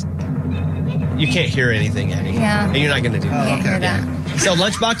this. You can't hear anything, Eddie. Yeah. And you're not going to do that. Can't hear that. So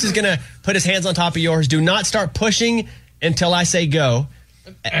Lunchbox is going to put his hands on top of yours. Do not start pushing until I say go.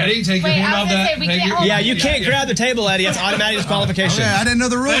 Eddie, take your Wait, hand I off was gonna that. say, we Take can't your- hold Yeah, you can't grab the table, Eddie. It's automatic disqualification. Okay, I didn't know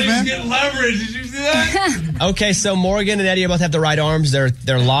the rules, Eddie's man. getting leverage. Did you see that? Okay, so Morgan and Eddie both have the right arms. They're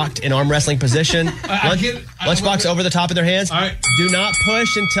locked in arm wrestling position. Lunchbox over the top of their hands. All right. Do not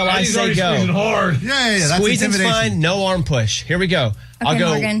push until Eddie's I say already go. squeezing hard. Yeah, that's Squeezing's intimidation. fine. No arm push. Here we go. Okay,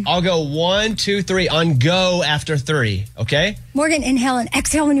 Morgan. I'll go 1, 2, 3 on go after 3. Okay. Morgan, inhale and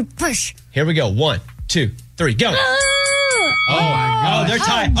exhale when you push. Here we go. 1, 2, 3, go. Oh, they're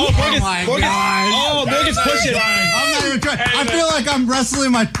tied. Oh, Morgan's pushing. I'm not even trying. I feel like I'm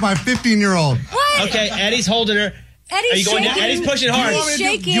wrestling my 15-year-old. What? Okay, Eddie's holding her. Eddie's Are you going down? shaking. Eddie's pushing hard.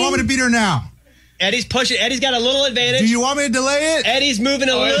 Do you want me to beat her now? Eddie's pushing. Eddie's got a little advantage. Do you want me to delay it? Eddie's moving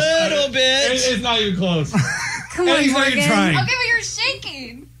a little bit. It's not even close. Come on, Eddie's not even Morgan. trying. Okay, but you're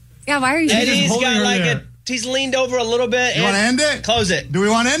shaking. Yeah, why are you shaking? Eddie's holding got her like there. he's leaned over a little bit. You want to end it? Close it. Do we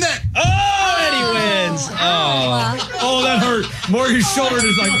want to end it? Oh, Eddie wins. Oh. Oh, that hurt. Morgan's shoulder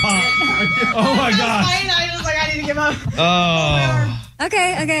just like popped. Oh, my God. I was like, I need to give up. Oh.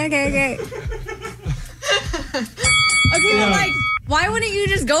 Okay. Okay, but like, why wouldn't you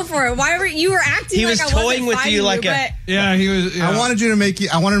just go for it? Why were you acting He like was I wasn't toying with you fighting like a- but Yeah, he was. Yeah. I wanted to make you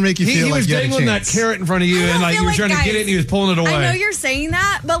feel He like was you had a dangling that chance. carrot in front of you, and like feel you were like, trying to get guys, it, and he was pulling it away. I know you're saying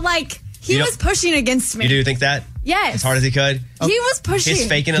that, but like, he You was pushing against me. You do think that? Yes. As hard as he could? He was pushing. He's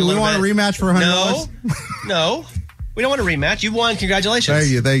faking it Do a we little want a bit. rematch for $100? No. We don't want a rematch. You won.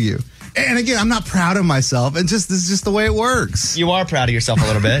 Congratulations. Thank you. And again, I'm not proud of myself. And this is just the way it works. You are proud of yourself a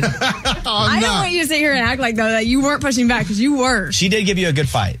little bit. I don't want you to sit here and act like, though, that you weren't pushing back, because you were. She did give you a good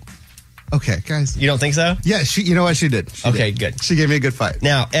fight. Okay, guys. You don't think so? Yeah, you know what? She did. Okay, good. She gave me a good fight.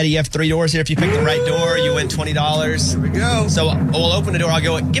 Now, Eddie, you have 3 doors here. If you pick the right door, you win $20. Here we go. So we'll open the door. I'll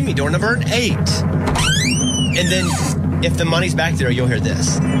go, give me door number 8. And then if the money's back there, you'll hear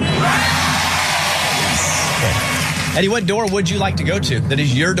this. Okay. Eddie, what door would you like to go to that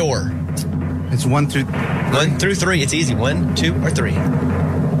is your door? It's 1 through 1 through 3. It's easy. 1, 2, or 3.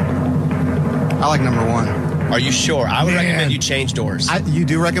 I like number 1. Are you sure? I would recommend you change doors. You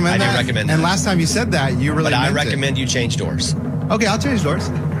do recommend that? I do recommend that. And last time you said that, you really But I meant it. recommend you change doors. Okay, I'll change doors.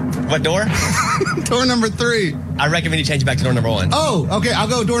 What door? Door number 3. I recommend you change it back to door number 1. Oh, okay, I'll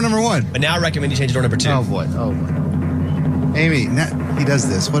go door number 1. But now I recommend you change door number 2. Oh, boy. Amy, he does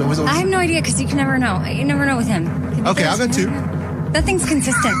this. What was it? I have no idea because you can never know. You never know with him. Okay, I'll go 2. That thing's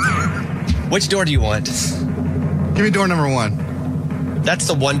consistent. Which door do you want? Give me door number 1. That's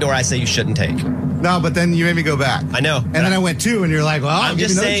the one door I say you shouldn't take. No, but then you made me go back. I know. And then I went 2, and you're like, well, I'm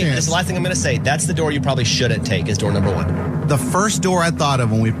just saying, this is the last thing I'm going to say. That's the door you probably shouldn't take is door number 1. The first door I thought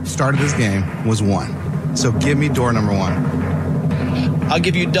of when we started this game was 1. So give me door number 1. I'll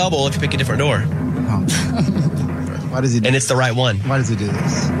give you double if you pick a different door. Oh. Why does he do And it's the right one. Why does he do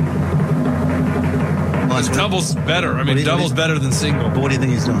this? Well, double's better. I mean, double's better than single. But what do you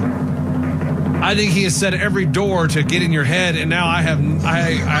think he's doing? I think he has said every door to get in your head, and now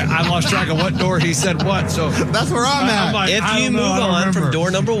I lost track of what door he said what. So that's where I'm at. like, if you move on from door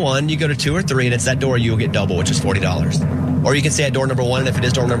number 1, you go to 2 or 3, and it's that door, you'll get double, which is $40. Or you can stay at door number 1, and if it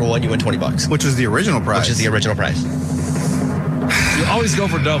is door number 1, you win $20. Which was the original price. Which is the original price. You always go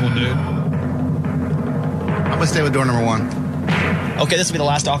for double, dude. I'm going to stay with door number 1. Okay, this will be the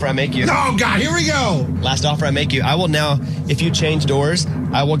last offer I make you. Oh, God, here we go. Last offer I make you. I will now, if you change doors,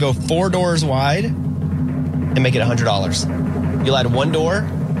 I will go 4 doors wide and make it $100. You'll add 1 door,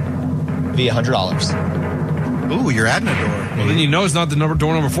 be $100. Ooh, you're adding a door. Well, then you know it's not the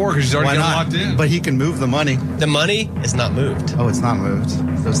door number 4 because he's already got locked in. But he can move the money. The money is not moved. Oh, it's not moved.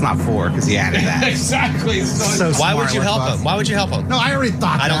 So it's not 4 because he added that. Exactly. So Why would smart, you help boss. him? Why would you help him? No, I already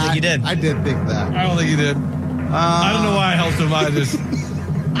thought that. I don't think you did. I did think that. I don't think you did. I don't know why I helped him. I just...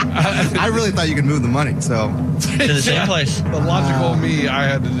 I really thought you could move the money, so... To the same place. The logical me, I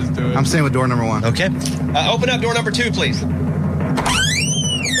had to just do it. I'm staying with door number 1. Okay. Open up door number 2, please.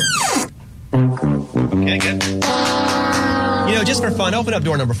 Okay, good. You know, just for fun, open up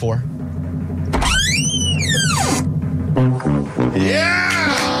door number 4. Yeah!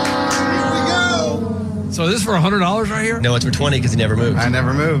 Here we go! So this is for $100 right here? No, it's for 20 because he never moved. I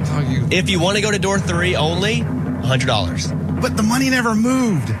never moved. If you want to go to door 3 only, $100. But the money never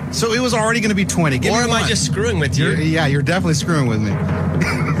moved. So it was already going to be 20. Give Or me am I one. just screwing with you? You're definitely screwing with me.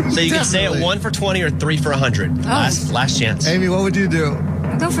 So you can stay at Definitely. 1 for 20 or 3 for 100. Last chance. Amy, what would you do?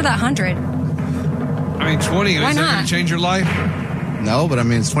 Go for that 100. I mean, 20. Why Is that not? going to change your life? No, but I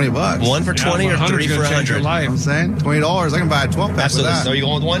mean, it's $20. 1 for 20 or 3 for 100. $100. I'm saying $20. I can buy a 12 pack Absolutely. with that. So you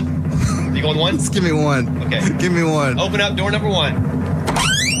going with 1? You going 1? Just give me 1. Okay. Give me 1. Open up door number 1.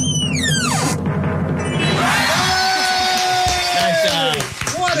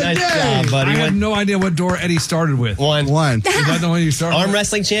 What a Nice day! job, buddy. I have no idea what door Eddie started with. 1. Is that the one you started Arm with?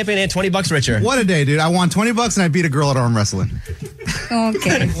 wrestling champion and $20 richer. What a day, dude. I won $20 and I beat a girl at arm wrestling.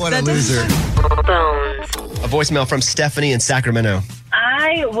 Okay. What a loser. A voicemail from Stephanie in Sacramento.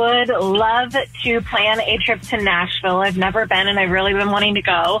 I would love to plan a trip to Nashville. I've never been, and I've really been wanting to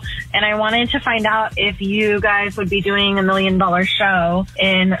go. And I wanted to find out if you guys would be doing $1 million show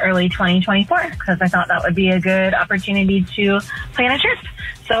in early 2024, because I thought that would be a good opportunity to plan a trip.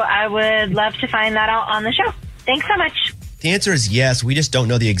 So I would love to find that out on the show. Thanks so much. The answer is yes. We just don't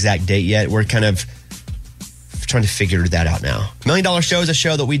know the exact date yet. We're kind of trying to figure that out now. $1 Million Show is a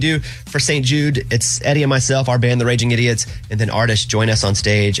show that we do for St. Jude. It's Eddie and myself, our band, The Raging Idiots, and then artists join us on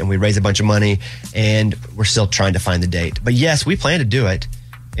stage, and we raise a bunch of money, and we're still trying to find the date. But yes, we plan to do it,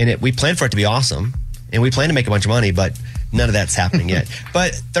 and we plan for it to be awesome, and we plan to make a bunch of money, but none of that's happening yet.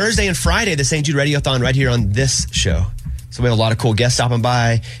 But Thursday and Friday, the St. Jude Radiothon right here on this show. So we have a lot of cool guests stopping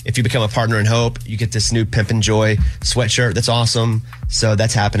by. If you become a partner in Hope, you get this new Pimp and Joy sweatshirt. That's awesome. So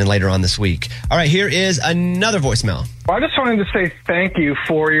that's happening later on this week. All right, here is another voicemail. I just wanted to say thank you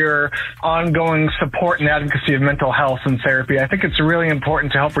for your ongoing support and advocacy of mental health and therapy. I think it's really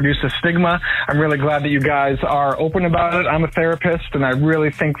important to help reduce the stigma. I'm really glad that you guys are open about it. I'm a therapist, and I really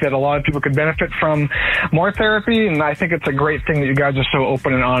think that a lot of people could benefit from more therapy, and I think it's a great thing that you guys are so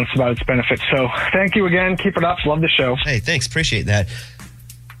open and honest about its benefits. So thank you again. Keep it up. Love the show. Hey, thanks. Appreciate that.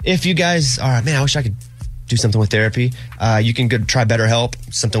 If you guys are, man, I wish I could do something with therapy. You can go try BetterHelp,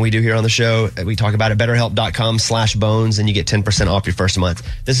 something we do here on the show. We talk about it, betterhelp.com/bones, and you get 10% off your first month.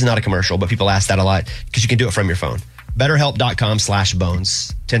 This is not a commercial, but people ask that a lot because you can do it from your phone.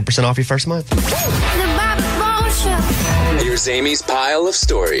 betterhelp.com/bones. 10% off your first month. Here's Amy's pile of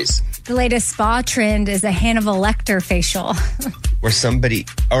stories. The latest spa trend is a Hannibal Lecter facial. Where somebody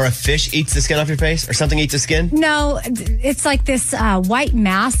or a fish eats the skin off your face, or something eats the skin? No, it's like this white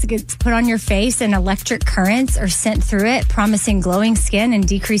mask gets put on your face and electric currents are sent through it, promising glowing skin and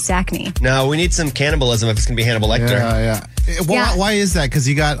decreased acne. No, we need some cannibalism if it's going to be Hannibal Lecter. Yeah. Why is that? Because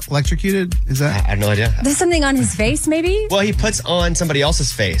he got electrocuted? Is that? I have no idea. There's something on his face, maybe? Well, he puts on somebody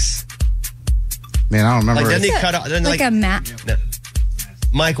else's face. Man, I don't remember. Like, doesn't he cut off? Like a mat. No.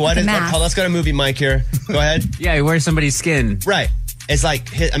 Mike, what is? mask. Let's go to movie Mike here. Go ahead. Yeah, he wears somebody's skin. Right. It's like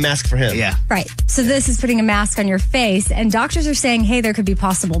a mask for him. Yeah. Right. So this is putting a mask on your face, and doctors are saying, hey, there could be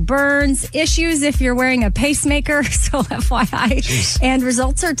possible burns, issues if you're wearing a pacemaker, so FYI. Jeez. And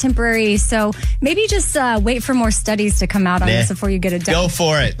results are temporary, so maybe just wait for more studies to come out on this before you get it done. Go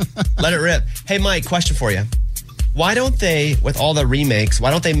for it. Let it rip. Hey, Mike, question for you. Why don't they, with all the remakes,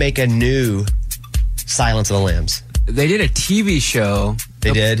 why don't they make a new Silence of the Lambs? They did a TV show.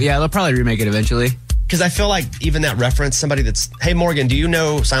 They did? Yeah, they'll probably remake it eventually. Because I feel like even that reference, somebody that's, hey, Morgan, do you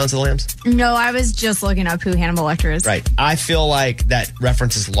know Silence of the Lambs? No, I was just looking up who Hannibal Lecter is. Right. I feel like that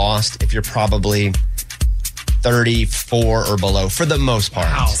reference is lost if you're probably 34 or below, for the most part.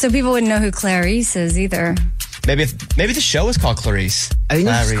 Wow. So people wouldn't know who Clarice is either. Maybe the show is called Clarice. I think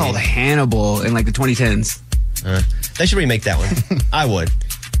it's called Hannibal in like the 2010s. They should remake that one. I would.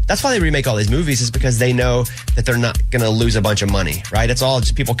 That's why they remake all these movies, is because they know that they're not going to lose a bunch of money, right? It's all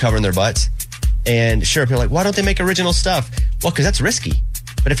just people covering their butts. And sure, people are like, why don't they make original stuff? Well, because that's risky.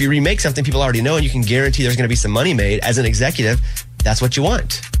 But if you remake something people already know and you can guarantee there's going to be some money made as an executive, that's what you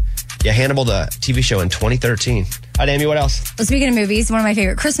want. Yeah, Hannibal, the TV show in 2013. All right, Amy, what else? Well, speaking of movies, one of my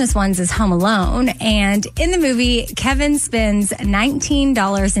favorite Christmas ones is Home Alone. And in the movie, Kevin spends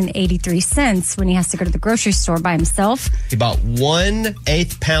 $19.83 when he has to go to the grocery store by himself. He bought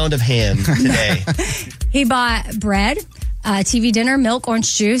 1/8 pound of ham today. He bought bread, TV dinner, milk,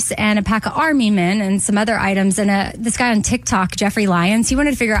 orange juice, and a pack of Army Men and some other items. And this guy on TikTok, Jeffrey Lyons, he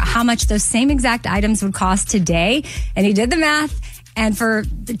wanted to figure out how much those same exact items would cost today. And he did the math. And for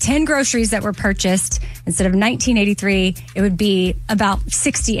the 10 groceries that were purchased, instead of $19.83, it would be about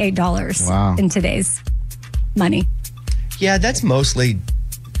 $68 in today's money. Yeah, that's mostly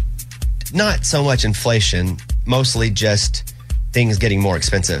not so much inflation, mostly just things getting more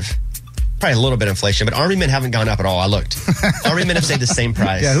expensive. Probably a little bit of inflation, but Army Men haven't gone up at all. I looked. Army Men have stayed the same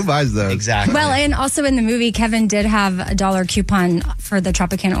price. Yeah, who buys those? Exactly. Well, and also in the movie, Kevin did have a $1 coupon for the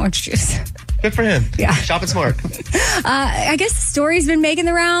Tropicana orange juice. Good for him. Yeah. Shopping smart. I guess the story's been making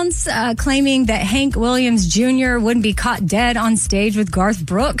the rounds, claiming that Hank Williams Jr. wouldn't be caught dead on stage with Garth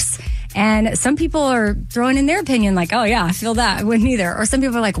Brooks. And some people are throwing in their opinion like, oh, yeah, I feel that. I wouldn't either. Or some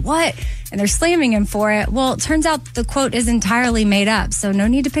people are like, what? And they're slamming him for it. Well, it turns out the quote is entirely made up. So no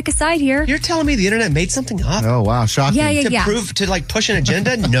need to pick a side here. You're telling me the internet made something up? Oh, wow. Shocking. Yeah. To like push an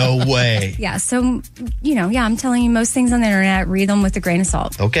agenda? No way. Yeah. So, I'm telling you most things on the internet, read them with a grain of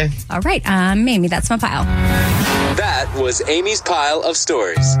salt. Okay. All right. Amy, that's my pile. That was Amy's pile of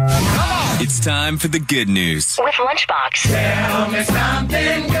stories. It's time for the good news. With Lunchbox. Tell me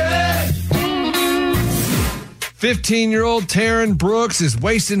something good. 15-year-old Taryn Brooks is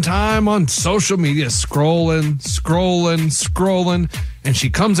wasting time on social media, scrolling, and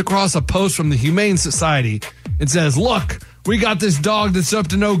she comes across a post from the Humane Society. It says, look, we got this dog that's up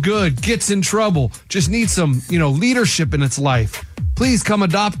to no good, gets in trouble, just needs some, leadership in its life. Please come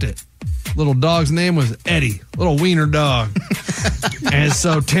adopt it. Little dog's name was Eddie, little wiener dog. And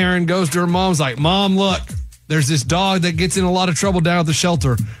so Taryn goes to her mom's like, Mom, look, there's this dog that gets in a lot of trouble down at the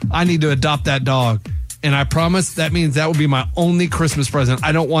shelter. I need to adopt that dog. And I promise that means that will be my only Christmas present.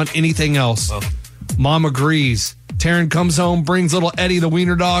 I don't want anything else. Oh. Mom agrees. Taryn comes home, brings little Eddie, the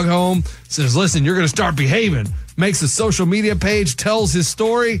wiener dog, home, says, listen, you're going to start behaving. Makes a social media page, tells his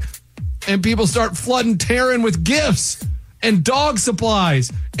story, and people start flooding Taryn with gifts and dog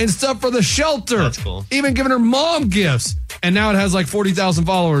supplies and stuff for the shelter. That's cool. Even giving her mom gifts. And now it has like 40,000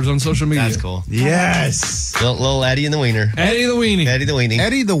 followers on social media. That's cool. Yes. Little Eddie and the wiener. Eddie the weenie. Eddie the weenie.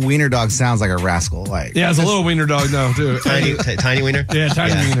 Eddie the wiener dog sounds like a rascal. Yeah, it's a little wiener dog though, too. Tiny wiener? Yeah,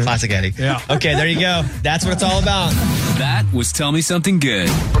 tiny wiener. Classic Eddie. Yeah. Okay, there you go. That's what it's all about. That was Tell Me Something Good.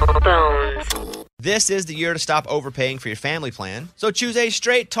 This is the year to stop overpaying for your family plan. So choose a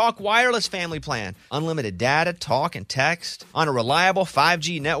Straight Talk Wireless family plan. Unlimited data, talk, and text on a reliable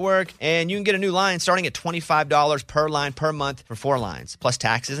 5G network. And you can get a new line starting at $25 per line per month for 4 lines, plus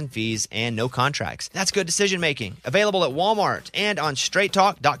taxes and fees and no contracts. That's good decision making. Available at Walmart and on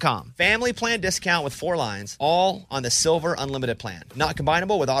straighttalk.com. Family plan discount with 4 lines, all on the Silver Unlimited plan. Not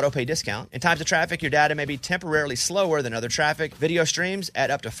combinable with auto pay discount. In times of traffic, your data may be temporarily slower than other traffic. Video streams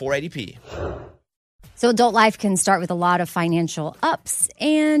at up to 480p. So adult life can start with a lot of financial ups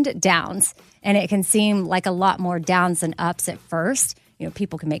and downs, and it can seem like a lot more downs than ups at first.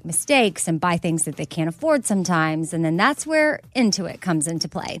 People can make mistakes and buy things that they can't afford sometimes, and then that's where Intuit comes into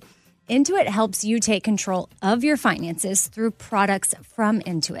play. Intuit helps you take control of your finances through products from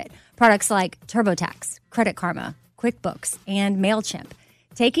Intuit. Products like TurboTax, Credit Karma, QuickBooks, and MailChimp.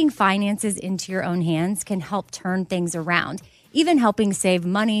 Taking finances into your own hands can help turn things around, even helping save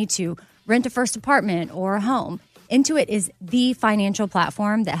money to rent a first apartment or a home. Intuit is the financial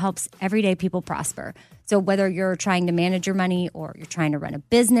platform that helps everyday people prosper. So whether you're trying to manage your money or you're trying to run a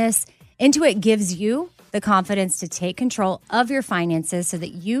business, Intuit gives you the confidence to take control of your finances so that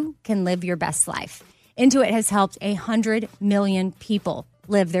you can live your best life. Intuit has helped 100 million people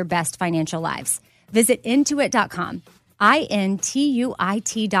live their best financial lives. Visit Intuit.com, Intuit.com.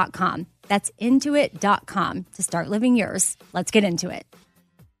 That's Intuit.com to start living yours. Let's get into it.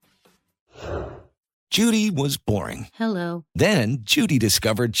 Judy was boring. Hello. Then Judy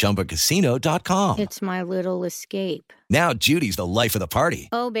discovered ChumbaCasino.com. It's my little escape. Now Judy's the life of the party.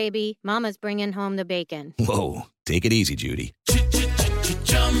 Oh, baby, mama's bringing home the bacon. Whoa, take it easy, Judy.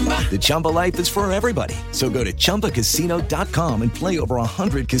 The Chumba life is for everybody. So go to ChumbaCasino.com and play over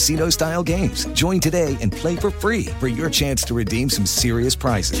 100 casino-style games. Join today and play for free for your chance to redeem some serious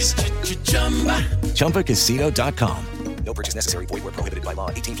prizes. ChumbaCasino.com. No purchase necessary. Void where prohibited by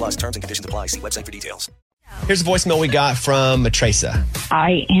law. 18 plus terms and conditions apply. See website for details. Here's a voicemail we got from Matresa.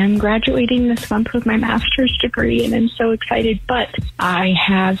 I am graduating this month with my master's degree and I'm so excited, but I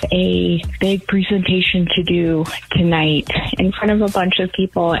have a big presentation to do tonight in front of a bunch of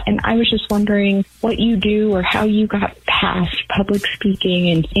people. And I was just wondering what you do or how you got past public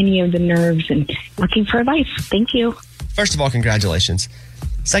speaking and any of the nerves and looking for advice. Thank you. First of all, congratulations.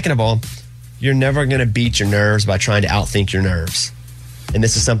 Second of all, you're never going to beat your nerves by trying to outthink your nerves. And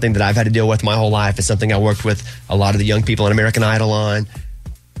this is something that I've had to deal with my whole life. It's something I worked with a lot of the young people in American Idol on.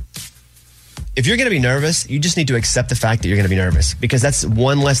 If you're going to be nervous, you just need to accept the fact that you're going to be nervous because that's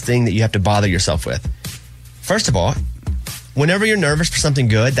one less thing that you have to bother yourself with. First of all, whenever you're nervous for something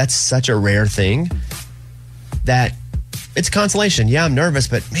good, that's such a rare thing that it's consolation. Yeah, I'm nervous,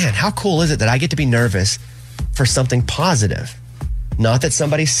 but man, how cool is it that I get to be nervous for something positive? Not that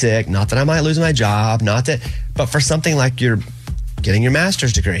somebody's sick, not that I might lose my job, but for something like you're getting your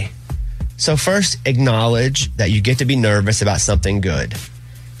master's degree. So first, acknowledge that you get to be nervous about something good.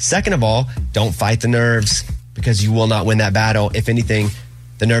 Second of all, don't fight the nerves because you will not win that battle. If anything,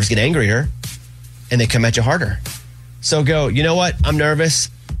 the nerves get angrier and they come at you harder. So go, you know what? I'm nervous.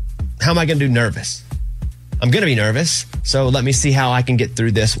 How am I going to do nervous? I'm going to be nervous. So let me see how I can get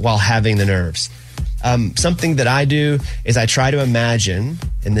through this while having the nerves. Something that I do is I try to imagine,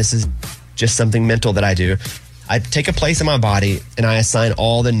 and this is just something mental that I do, I take a place in my body and I assign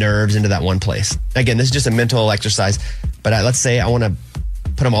all the nerves into that one place. Again, this is just a mental exercise, but let's say I want to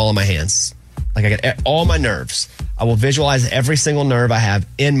put them all in my hands. Like I get all my nerves. I will visualize every single nerve I have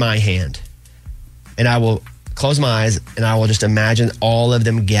in my hand. And I will close my eyes and I will just imagine all of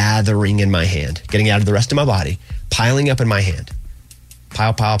them gathering in my hand, getting out of the rest of my body, piling up in my hand.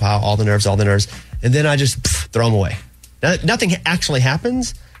 Pile, all the nerves. And then I just throw them away. Now, nothing actually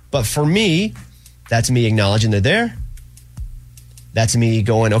happens, but for me, that's me acknowledging they're there. That's me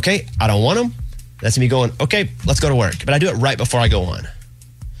going, okay, I don't want them. That's me going, okay, let's go to work. But I do it right before I go on.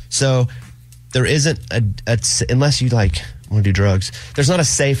 So there isn't unless you want to do drugs, there's not a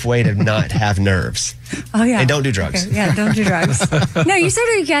safe way to not have nerves. Oh, yeah. And don't do drugs. Okay. Yeah, don't do drugs. No, you said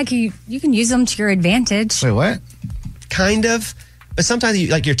you can use them to your advantage. Wait, what? Kind of. But sometimes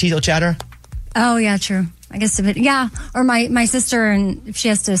your teeth will chatter. Oh, yeah, true. I guess a bit. Yeah. Or my sister, and if she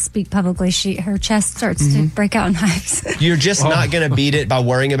has to speak publicly, her chest starts to break out in hives. You're just not going to beat it by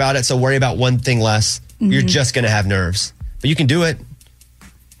worrying about it. So worry about one thing less. Mm-hmm. You're just going to have nerves. But you can do it.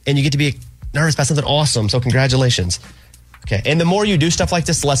 And you get to be nervous about something awesome. So congratulations. Okay. And the more you do stuff like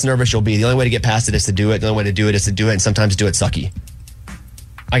this, the less nervous you'll be. The only way to get past it is to do it. The only way to do it is to do it. And sometimes do it sucky.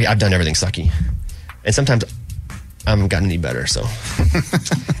 I've done everything sucky. And sometimes I haven't gotten any better, so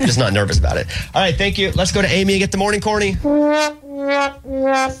just not nervous about it. All right, thank you. Let's go to Amy and get the morning corny. The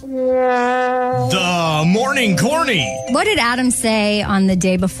morning corny. What did Adam say on the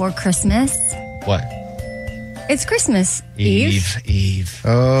day before Christmas? What? It's Christmas Eve.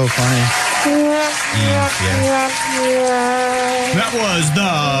 Oh, funny. Eve, yeah. That was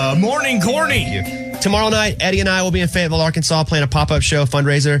the morning corny. Tomorrow night, Eddie and I will be in Fayetteville, Arkansas, playing a pop-up show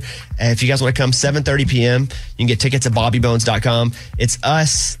fundraiser. If you guys want to come, 7:30 p.m. You can get tickets at bobbybones.com. It's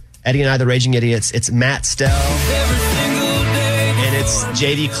us, Eddie and I, the Raging Idiots. It's Matt Stell. And it's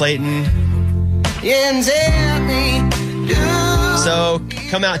J.D. Clayton. So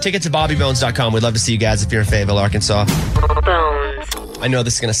come out, tickets at bobbybones.com. We'd love to see you guys if you're in Fayetteville, Arkansas. I know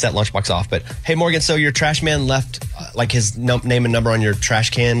this is going to set Lunchbox off, but hey, Morgan, so your trash man left his name and number on your trash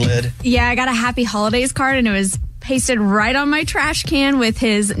can lid? Yeah, I got a Happy Holidays card and it was pasted right on my trash can with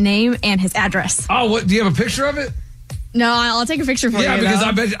his name and his address. Oh, what? Do you have a picture of it? No, I'll take a picture for you. Yeah,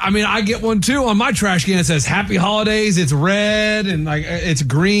 because I get one too on my trash can. It says Happy Holidays. It's red and it's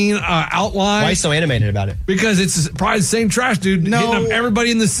green outline. Why are you so animated about it? Because it's probably the same trash dude hitting up everybody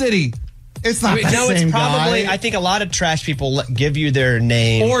in the city. It's not the no, same it's probably. guy. I think a lot of trash people give you their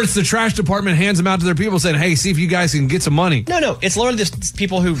name, Or it's the trash department hands them out to their people saying, hey, see if you guys can get some money. No, it's literally just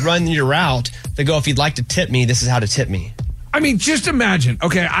people who run your route. They go, if you'd like to tip me, this is how to tip me. I mean, just imagine.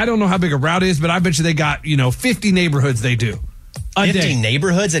 Okay, I don't know how big a route is, but I bet you they got 50 neighborhoods they do a 50 day.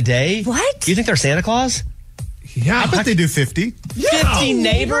 neighborhoods a day? What? You think they're Santa Claus? Yeah, I bet they do 50. 50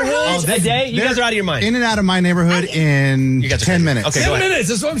 neighborhoods a day? You guys are out of your mind. In and out of my neighborhood in 10 minutes. Okay, 10 go ahead. minutes.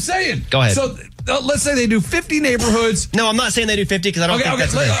 That's what I'm saying. Go ahead. So let's say they do 50 neighborhoods. No, I'm not saying they do 50 because I don't think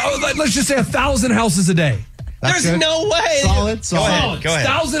that's Let's just say 1,000 houses a day. That's There's good. no way. Solid. Go ahead.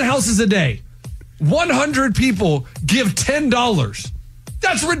 1,000 houses a day. 100 people give $10.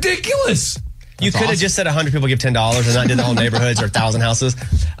 That's ridiculous. You could have just said 100 people give $10 and not did the whole neighborhoods or 1,000 houses.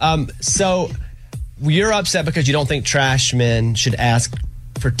 So you're upset because you don't think trash men should ask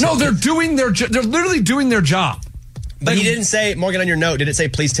for tips. No, they're doing their they're literally doing their job. But he didn't say, Morgan, on your note, did it say,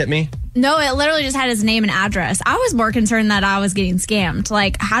 please tip me? No, it literally just had his name and address. I was more concerned that I was getting scammed.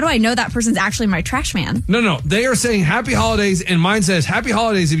 Like, how do I know that person's actually my trash man? No. They are saying happy holidays, and mine says happy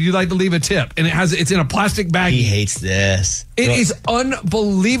holidays if you'd like to leave a tip. And it's in a plastic baggie. He hates this. It is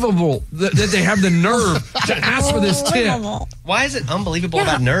unbelievable that they have the nerve to ask for this tip. Why is it unbelievable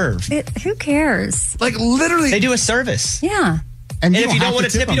about nerve? Who cares? Like, literally. They do a service. Yeah. And if you don't want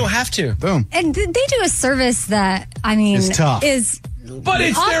to tip, you don't have to. Boom. And they do a service that, I mean, It's tough. But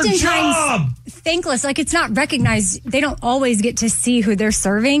it's their oftentimes job. thankless. Like, it's not recognized. They don't always get to see who they're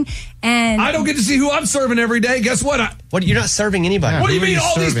serving. And I don't get to see who I'm serving every day. Guess what? What? You're not serving anybody. What do you who are mean? you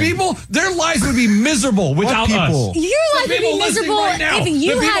All these serving? people, their lives would be miserable without people? us. Your life would People be listening miserable right now. if you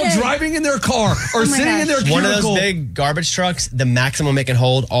the people had a... driving in their car or my sitting in their gosh. cubicle. One of those big garbage trucks, the maximum it can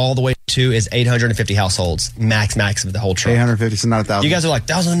hold all the way to is 850 households. Max of the whole truck. 850, so not 1,000. You guys are like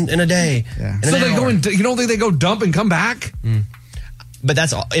 1,000 in a day. Yeah. in So an they go hour. and you don't think they go dump and come back? But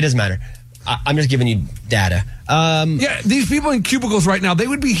that's all. It doesn't matter. I'm just giving you data. Yeah, these people in cubicles right now, they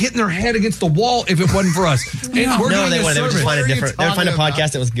would be hitting their head against the wall if it wasn't for us. And we're No, doing they a wouldn't. They would just service. find a different. They would find a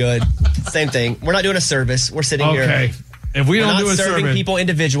podcast that was good. Same thing. We're not doing a service. We're sitting here. Okay. If we We're don't not do a serving service. people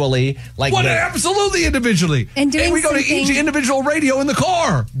individually. Like What? the- Absolutely individually. And doing we go to something- each individual radio in the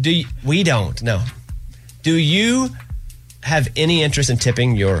car. we don't. No. Do you have any interest in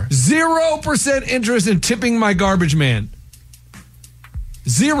tipping your? 0% interest in tipping my garbage man.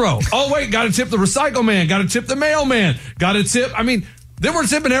 0. Oh, wait, got to tip the recycle man. Got to tip the mailman. Got to tip. I mean, then we're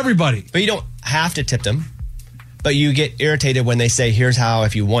tipping everybody. But you don't have to tip them. But you get irritated when they say, "Here's how,"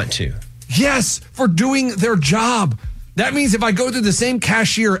 if you want to. Yes, for doing their job. That means if I go through the same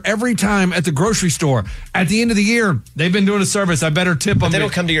cashier every time at the grocery store, at the end of the year, they've been doing a service. I better tip But them. they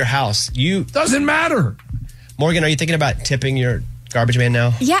don't come to your house. Doesn't matter. Morgan, are you thinking about tipping your garbage man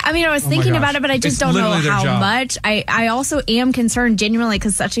now? Yeah, I mean, I was thinking gosh. about it, but I just It's don't know literally their how job. much. I also am concerned genuinely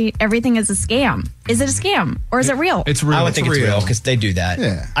because everything is a scam. Is it a scam or is it real? It's real. I would think it's real because they do that.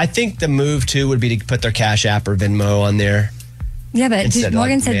 Yeah. I think the move too would be to put their Cash App or Venmo on there. Yeah, but Instead of,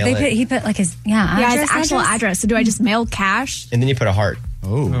 Morgan like, said mail it. he put like his yeah, address, his actual address. So do I just mail cash? And then you put a heart.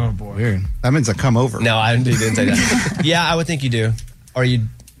 Oh boy. Weird. That means I come over. No, I didn't say that. Yeah, I would think you do. Or you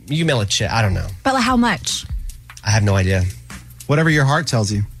mail a check. I don't know. But like, how much? I have no idea. Whatever your heart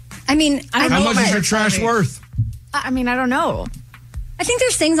tells you. I mean, I don't How know much what is your it's trash gonna be. worth? I mean, I don't know. I think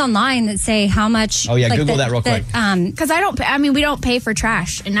there's things online that say how much. Oh, yeah, Google that real quick. Because we don't pay for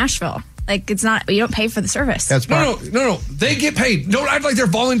trash in Nashville. Like, it's not, you don't pay for the service. That's No. They get paid. Don't act like they're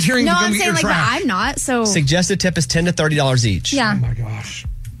volunteering No, to come I'm get saying your like, but trash. I'm not. So Suggested tip is $10 to $30 each. Yeah. Oh my gosh.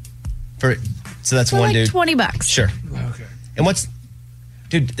 So that's for one like dude. $20. Sure. Okay. And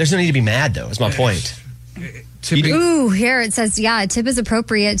dude, there's no need to be mad though, is my point. Tipping. Ooh, here it says, a tip is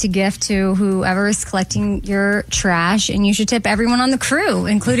appropriate to gift to whoever is collecting your trash, and you should tip everyone on the crew,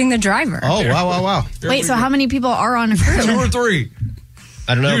 including the driver. Oh, wow. Wait, so how many people are on a crew? 2 or 3.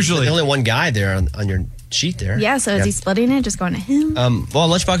 I don't know. Usually. There's only one guy there on your sheet there. Yeah, so is he splitting it? Just going to him? Well,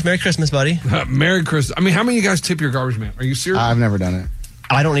 Lunchbox, Merry Christmas, buddy. Merry Christmas. I mean, how many of you guys tip your garbage man? Are you serious? I've never done it.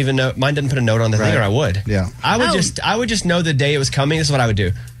 I don't even know. Mine didn't put a note on the thing, Right. or I would. Yeah. I would just know the day it was coming. This is what I would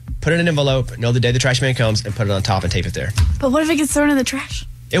do. Put it in an envelope, know the day the trash man comes, and put it on top and tape it there. But what if it gets thrown in the trash?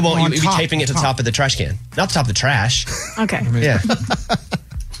 It won't. On You'd be top, taping it to the top of the trash can. Not the top of the trash. Okay. Yeah.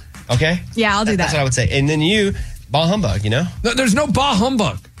 Okay? Yeah, I'll do That's that. what I would say. And then you, bah humbug, you know? No, there's no bah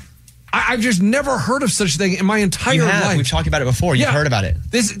humbug. I've just never heard of such a thing in my entire You have. life. We've talked about it before. You've heard about it.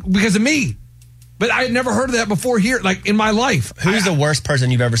 This because of me. But I had never heard of that before here, like in my life. Who's the worst person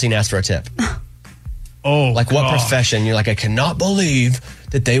you've ever seen ask for a tip? Oh, like what God. profession? You're like, I cannot believe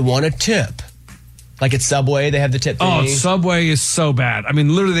that they want a tip. Like at Subway, they have the tip Oh, thingy. Subway is so bad. I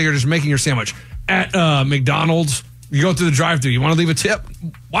mean, literally, they are just making your sandwich. At McDonald's, You go through the drive-thru. You want to leave a tip?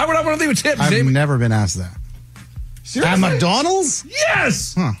 Why would I want to leave a tip? I've never been asked that. Seriously? At McDonald's?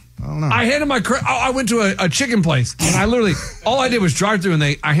 Yes. Huh. I don't know. I handed my credit. I went to a chicken place, and I literally all I did was drive through, and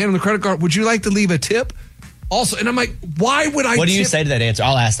I handed them the credit card. Would you like to leave a tip? Also, and I'm like, why would I? What do you tip? say to that answer?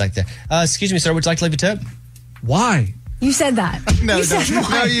 I'll ask like that. Excuse me, sir. Would you like to leave a tip? Why? You said that. No, you said no,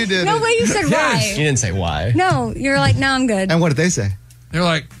 why. no, you didn't. No way you said You why. didn't say why. No, you're like, no, I'm good. And what did they say? They're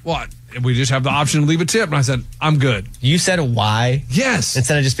like, what? We just have the option to leave a tip, and I said, I'm good. You said why? Yes.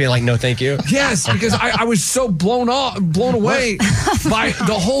 Instead of just being like, no, thank you. Yes, because I was so blown away by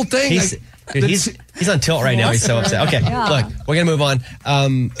the whole thing. He's on tilt right now. He's so upset. Okay, Yeah. look, we're gonna move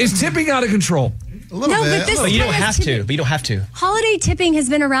on. Is tipping out of control? A little No, bit. but this But you don't kind of have to. But you don't have to. Holiday tipping has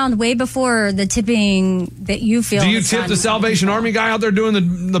been around way before the tipping that you feel. Do you has tip gone- the Salvation Army guy out there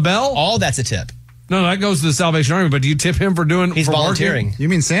doing the bell? All that's a tip. No, that goes to the Salvation Army. But do you tip him for doing? He's for volunteering. working? You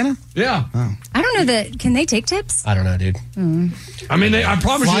mean Santa? Yeah. I don't know that. Can they take tips? I don't know, dude. I mean, I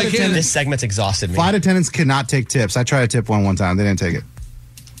promise you, Flight they can. attendant- This segment's exhausted me. Flight attendants cannot take tips. I tried to tip one time. They didn't take it.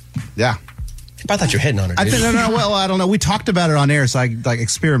 Yeah. I thought you were hitting on her, I dude. think, no, well, I don't know. We talked about it on air, so I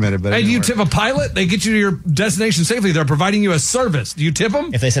experimented. But it Hey, do you didn't tip a pilot? They get you to your destination safely. They're providing you a service. Do you tip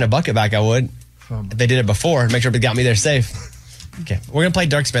them? If they sent a bucket back, I would. If they did it before, make sure they got me there safe. Okay, we're gonna play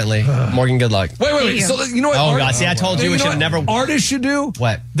Dirk Bentley. Morgan, good luck. Wait. So you know what? Oh, God. See, I told you we know should what never. Artists should do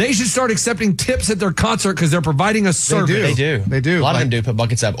What? They should start accepting tips at their concert because they're providing a service. They do. They do. A lot of Like- them do put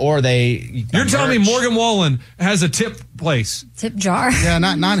buckets up, or they. You're telling me merch. Morgan Wallen has a tip place? Tip jar. Yeah,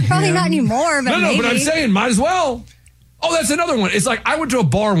 not Probably him. not anymore. But No, maybe. but I'm saying might as well. Oh, that's another one. It's like I went to a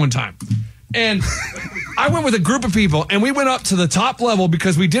bar one time, and I went with a group of people, and we went up to the top level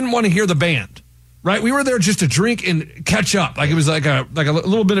because we didn't want to hear the band. Right? We were there just to drink and catch up. Like it was like a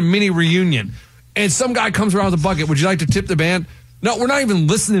little bit of mini reunion. And some guy comes around with a bucket. Would you like to tip the band? No, we're not even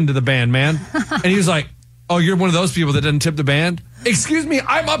listening to the band, man. And he was like, oh, you're one of those people that doesn't tip the band? Excuse me,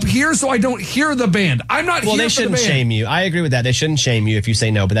 I'm up here so I don't hear the band. I'm not Well, here they for the shouldn't band. shame you. I agree with that. They shouldn't shame you if you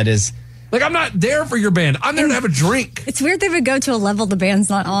say no, but that is. Like, I'm not there for your band. I'm there to have a drink. It's weird they would go to a level the band's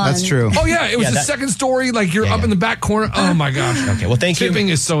not on. That's true. Oh, yeah, it was Yeah, the that- second story. Like, you're up in the back corner. Oh, my gosh. Okay, well, thank you. Tipping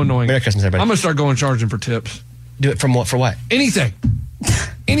is so annoying. Merry Christmas, everybody. I'm going to start going charging for tips. Do it from what? For what? Anything.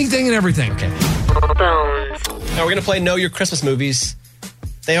 Anything and everything. Okay. Now we're going to play Know Your Christmas Movies.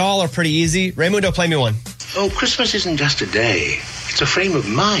 They all are pretty easy. Raymundo, play me one. Oh, Christmas isn't just a day. It's a frame of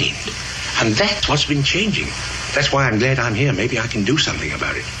mind. And that's what's been changing. That's why I'm glad I'm here. Maybe I can do something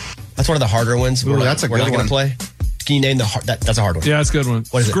about it. That's one of the harder ones. Ooh, that's a we're good not going one. to play. Can you name the hard? That's a hard one. Yeah, that's a good one.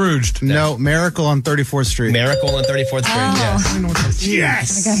 What is it? Scrooged. No, Miracle on 34th Street. Miracle on 34th Street.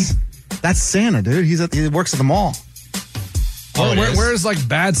 Yes. Yes. That's Santa, dude. He works at the mall. Oh, it is? Where's like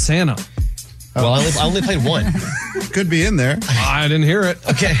Bad Santa? Well, I only played one. Could be in there. I didn't hear it.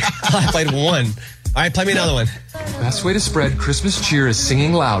 Okay, I played one. All right, play me another one. Best way to spread Christmas cheer is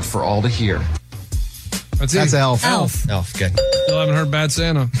singing loud for all to hear. That's Elf. Elf, good. Still haven't heard Bad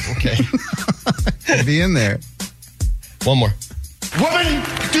Santa. Okay. Could be in there. One more. Woman,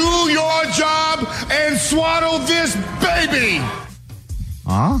 do your job and swaddle this baby.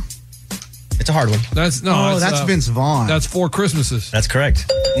 Huh? It's a hard one. That's that's Vince Vaughn. That's Four Christmases. That's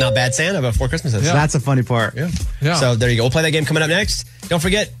correct. Not Bad Santa, but Four Christmases. Yeah. That's a funny part. Yeah. So there you go. We'll play that game coming up next. Don't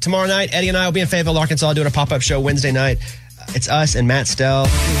forget, tomorrow night, Eddie and I will be in Fayetteville, Arkansas, doing a pop-up show Wednesday night. It's us and Matt Stell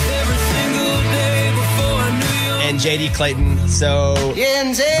and JD Clayton. So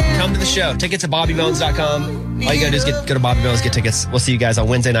come to the show. Tickets at BobbyBones.com. All you gotta do is go to Bobby Bones, get tickets. We'll see you guys on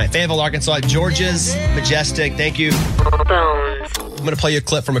Wednesday night. Fayetteville, Arkansas, George's Majestic. Thank you. I'm gonna play you a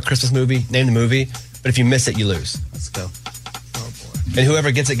clip from a Christmas movie. Name the movie, but if you miss it, you lose. Let's go. And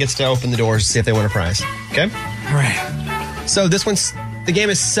whoever gets it gets to open the doors, see if they win a prize. Okay? All right. So the game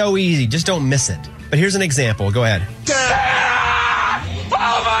is so easy. Just don't miss it. But here's an example. Go ahead.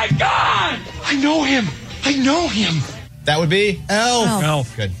 Oh my God! I know him. That would be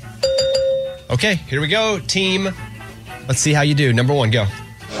Elf. Good. Okay, here we go, team. Let's see how you do. Number one, go.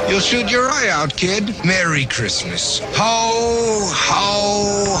 You'll shoot your eye out, kid. Merry Christmas. Ho,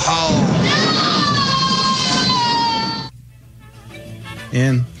 ho, ho.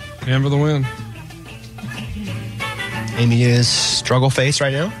 In. And for the win. Amy is struggle face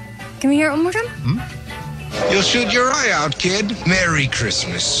right now. Can we hear it one more time? You'll shoot your eye out, kid. Merry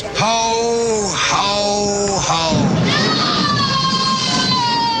Christmas. Ho, ho, ho.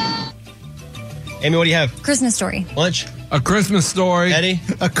 Amy, what do you have? Christmas Story. Lunch? A Christmas Story. Eddie?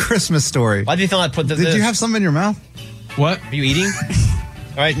 A Christmas Story. Why do you think I put this? Did you have something in your mouth? What? Are you eating?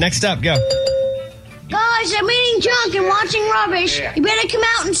 All right, next up, go. Guys, I'm eating junk and watching rubbish. You better come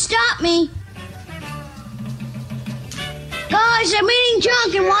out and stop me. Guys, I'm eating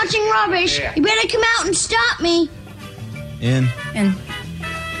junk and watching rubbish. You better come out and stop me. In.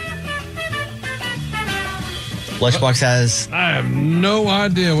 Lunchbox has. I have no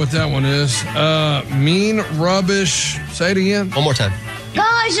idea what that one is. Mean rubbish. Say it again. One more time.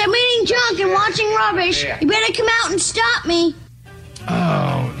 Guys, I'm eating junk and watching rubbish. You better come out and stop me.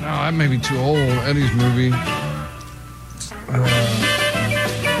 Oh, no, that may be too old. Eddie's movie.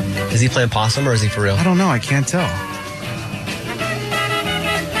 Is he playing possum or is he for real? I don't know. I can't tell.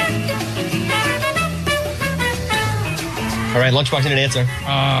 All right, Lunchbox need an answer.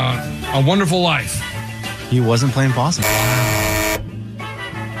 A Wonderful Life. He wasn't playing possum.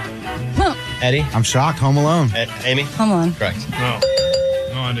 Eddie? I'm shocked. Home Alone. Amy? Home Alone. Correct. No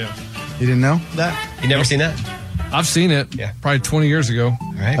idea. You didn't know that? You never seen that? I've seen it. Yeah. Probably 20 years ago.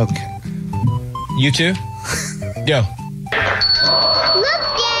 All right. Okay. You two? Go. Look,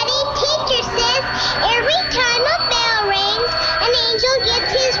 Daddy, teacher says every time a bell rings, an angel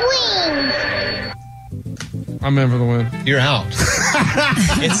gets his wings. I'm in for the win. You're out.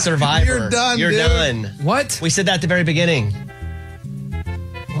 It's Survivor. You're done, You're dude. done. What? We said that at the very beginning.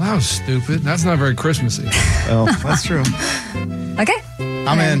 Well, that was stupid. That's not very Christmassy. Oh, that's true. Okay.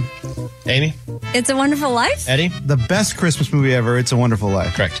 I'm in. Amy? It's a Wonderful Life. Eddie? The best Christmas movie ever. It's a Wonderful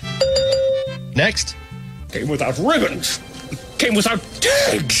Life. Correct. Next. Came without ribbons. It came without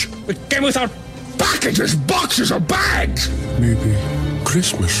tags. It came without packages, boxes, or bags. Maybe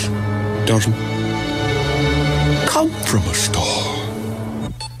Christmas doesn't come from a store.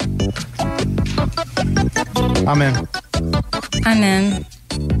 I'm in. I'm in.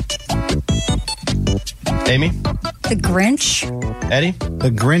 Amy? The Grinch. Eddie? The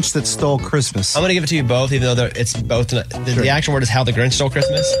Grinch That Stole Christmas. I'm going to give it to you both, even though it's both. The action word is How the Grinch Stole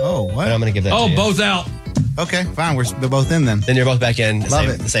Christmas. Oh, what? And I'm going to give that to you. Both out. Okay, fine. They're both in then. Then you're both back in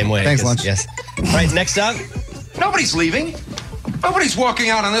the same way. Thanks, Lunch. Yes. All right, next up. Nobody's leaving. Nobody's walking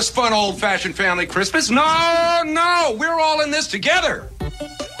out on this fun old-fashioned family Christmas. No, we're all in this together.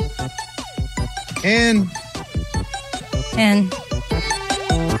 In.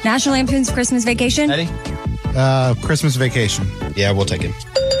 National Lampoon's Christmas Vacation. Eddie? Christmas Vacation. Yeah, we'll take it.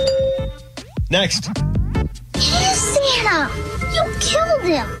 Next. Santa, you killed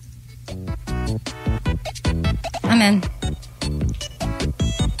him. I'm in.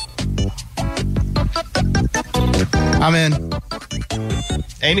 I'm in.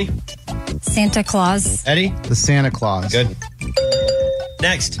 Amy? Santa Claus. Eddie? The Santa Claus. Good.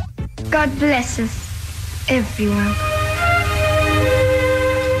 Next. God bless us, everyone.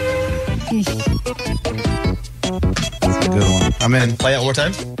 That's a good one. I'm in. Play it one more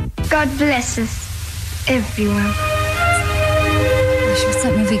time. God bless us, everyone. Gosh, what's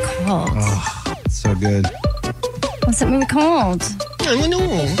that movie called? Oh, it's so good. What's that movie called? I don't know.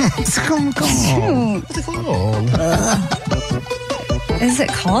 What's it called? What's it called? Is it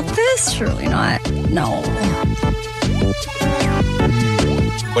called this? Surely not. No.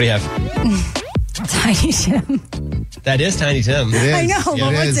 What do you have? Tiny Tim. That is Tiny Tim. It is. I know,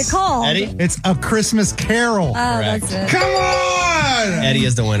 but what's it called? Eddie? It's A Christmas Carol. Oh, that's it. Come on! Eddie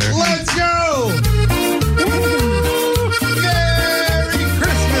is the winner. Let's go! Merry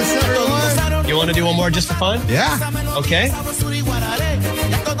Christmas, everyone! You want to do one more just for fun? Yeah. Okay.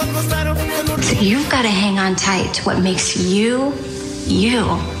 So you've got to hang on tight to what makes you,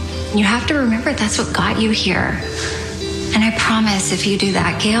 you. You have to remember that's what got you here. And I promise if you do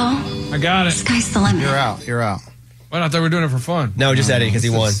that, Gail, I got it. sky's the limit. You're out. You're out. Well, I thought we were doing it for fun. No, just Eddie because he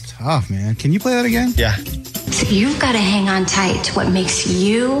won. It's tough, man. Can you play that again? Yeah. So you've got to hang on tight to what makes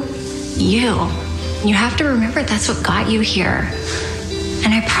you, you. You have to remember that's what got you here.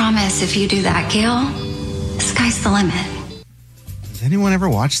 And I promise if you do that, Gail, the sky's the limit. Has anyone ever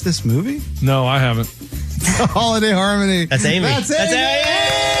watched this movie? No, I haven't. Holiday Harmony. That's Amy. That's Amy.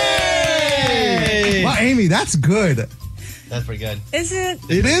 Amy. Wow, Amy, that's good. That's pretty good. Is it?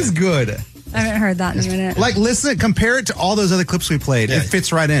 It is good. I haven't heard that in a minute. Like, listen, compare it to all those other clips we played. Yeah. It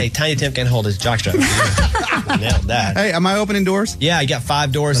fits right in. Hey, Tiny Tim can hold his jockstrap. Nailed that. Hey, am I opening doors? Yeah, you got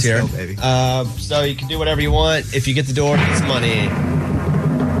 5 doors Let's here. go, baby. So you can do whatever you want. If you get the door, it's money.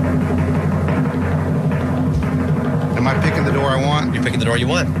 Am I picking the door I want? You're picking the door you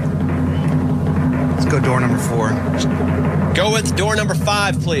want. Let's go door number 4. Go with door number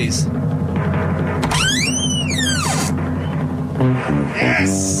 5, please.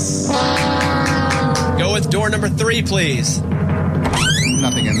 Yes! Go with door number 3, please.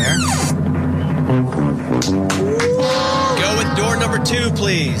 Nothing in there. Go with door number 2,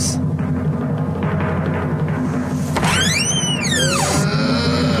 please.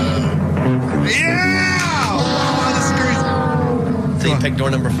 Yeah! Oh, this is crazy. So you picked door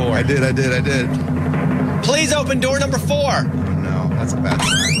number 4. I did. Please open door number 4. Oh, no, that's a bad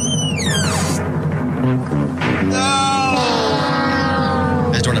sign. No!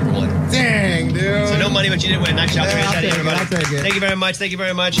 money, but you didn't win. Nice job. I'll take it, everybody. I'll take it. Thank you very much. Thank you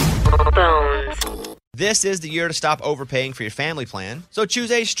very much. This is the year to stop overpaying for your family plan. So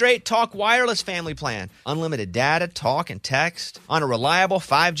choose a straight talk wireless family plan. Unlimited data, talk, and text on a reliable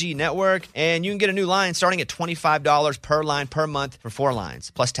 5G network. And you can get a new line starting at $25 per line per month for 4 lines,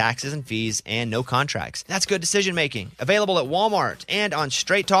 plus taxes and fees and no contracts. That's good decision making. Available at Walmart and on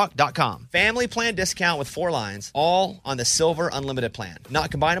straighttalk.com. Family plan discount with 4 lines, all on the Silver Unlimited plan.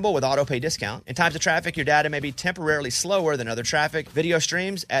 Not combinable with auto pay discount. In times of traffic, your data may be temporarily slower than other traffic. Video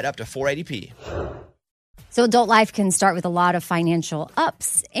streams at up to 480p. So adult life can start with a lot of financial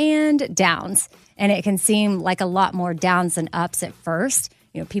ups and downs, and it can seem like a lot more downs than ups at first.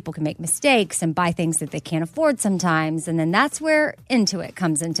 You know, people can make mistakes and buy things that they can't afford sometimes, and then that's where Intuit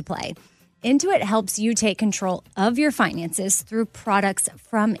comes into play. Intuit helps you take control of your finances through products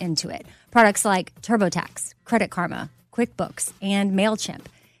from Intuit. Products like TurboTax, Credit Karma, QuickBooks, and MailChimp.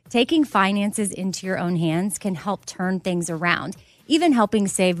 Taking finances into your own hands can help turn things around, even helping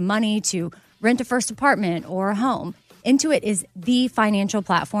save money to rent a first apartment or a home. Intuit is the financial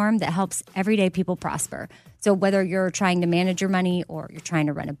platform that helps everyday people prosper. So whether you're trying to manage your money or you're trying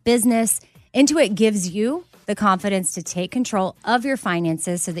to run a business, Intuit gives you the confidence to take control of your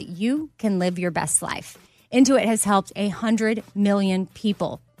finances so that you can live your best life. Intuit has helped 100 million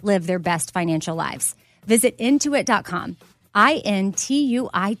people live their best financial lives. Visit Intuit.com, Intuit.com.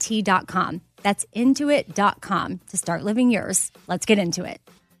 That's Intuit.com to start living yours. Let's get into it.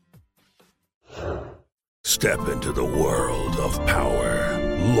 Step into the world of power,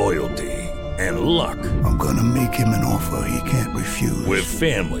 loyalty, and luck. I'm gonna make him an offer he can't refuse. With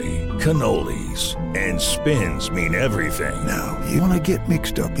family, cannolis, and spins mean everything. Now, you wanna get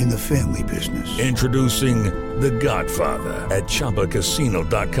mixed up in the family business. Introducing The Godfather at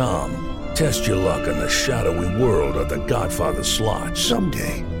ChumbaCasino.com. Test your luck in the shadowy world of The Godfather slot.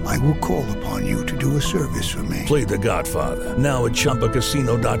 Someday, I will call upon you to do a service for me. Play The Godfather now at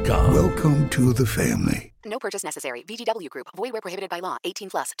ChumbaCasino.com. Welcome to the family. No purchase necessary. VGW Group. Void where prohibited by law.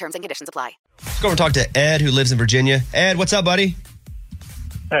 18+. Terms and conditions apply. Let's go over and talk to Ed, who lives in Virginia. Ed, what's up, buddy?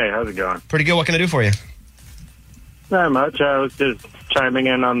 Hey, how's it going? Pretty good. What can I do for you? Not much. I was just chiming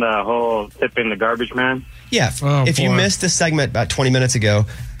in on the whole tipping the garbage man. Yeah. If you missed this segment about 20 minutes ago,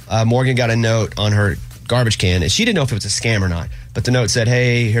 Morgan got a note on her garbage can, and she didn't know if it was a scam or not. But the note said,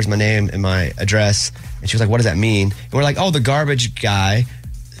 hey, here's my name and my address. And she was like, what does that mean? And we're like, oh, the garbage guy,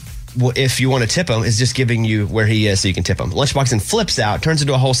 well, if you want to tip him, is just giving you where he is so you can tip him. Lunchbox and flips out, turns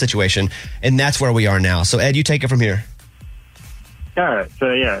into a whole situation, and that's where we are now. So, Ed, you take it from here. All right.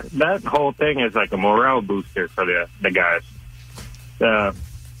 So, yeah, that whole thing is like a morale booster for the guys.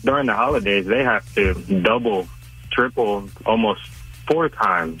 During the holidays, they have to double, triple, almost 4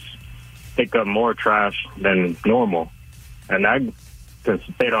 times pick up more trash than normal. And that can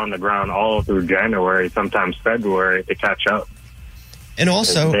stay on the ground all through January, sometimes February, to catch up. And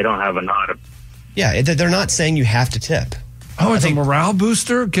also, they don't have a lot of... Yeah, they're not saying you have to tip. Oh, it's a morale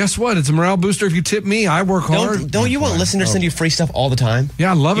booster? Guess what? It's a morale booster if you tip me. I work hard. Don't you want listeners to send you free stuff all the time?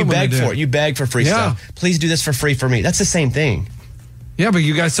 Yeah, I love it when they do. You beg for it. You beg for free stuff. Please do this for free for me. That's the same thing. Yeah, but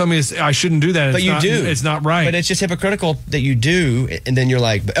you guys tell me I shouldn't do that. But you do. It's not right. But it's just hypocritical that you do, and then you're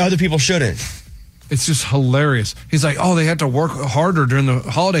like, but other people shouldn't. It's just hilarious. He's like, oh, they have to work harder during the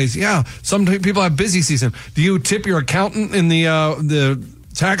holidays. Yeah, some people have busy season. Do you tip your accountant in the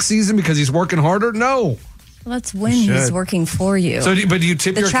tax season because he's working harder? No. Well, that's when he's working for you. So, do you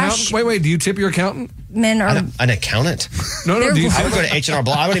tip your accountant? Wait. Do you tip your accountant? Men are an accountant? No. I would go to H&R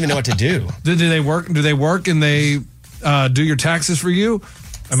Block. I don't even know what to do. Do they work? Do they work and they do your taxes for you?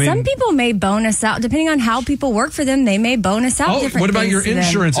 I mean, some people may bonus out, depending on how people work for them. They may bonus out different. What about things your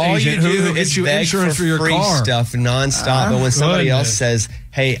insurance All agent you do who gets you beg insurance for your free car? Stuff nonstop. But when somebody else says,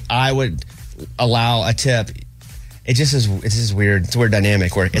 "Hey, I would allow a tip," it's just weird. It's a weird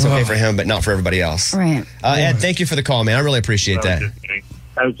dynamic where it's okay for him, but not for everybody else. Right. Ed, thank you for the call, man. I really appreciate that.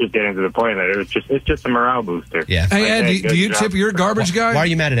 I was just getting to the point that it's just a morale booster. Yeah. Hey, Ed, do you tip your garbage guy? Why are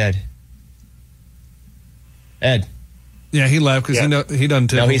you mad at Ed? Ed. Yeah, he left because he doesn't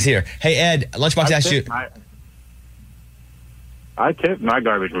tip. No, he's here. Hey, Ed, Lunchbox asked you. I tip my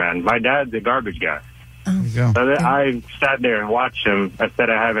garbage man. My dad's a garbage guy. There you go. So I sat there and watched him instead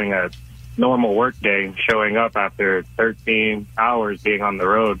of having a normal work day, showing up after 13 hours being on the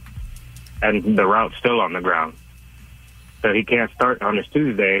road, and the route's still on the ground. So he can't start on his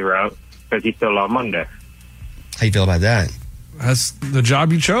Tuesday route because he's still on Monday. How you feel about that? That's the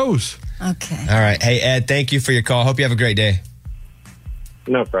job you chose. Okay. All right. Hey, Ed, thank you for your call. Hope you have a great day.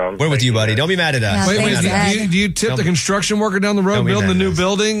 No problem. We're with you, buddy. Don't be mad at us. Wait, do you tip the construction worker down the road building the new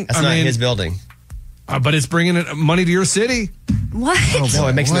building? That's not his building. But it's bringing money to your city. What? No,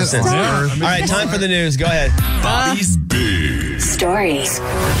 it makes no sense. Stop. All right, time for the news. Go ahead. Bobby's Big Stories.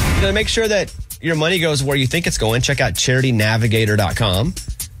 To make sure that your money goes where you think it's going, check out charitynavigator.com.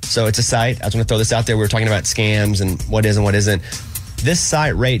 So it's a site. I was going to throw this out there. We were talking about scams and what is and what isn't. This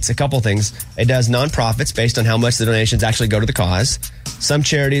site rates a couple things. It does nonprofits based on how much the donations actually go to the cause. Some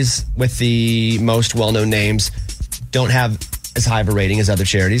charities with the most well-known names don't have as high of a rating as other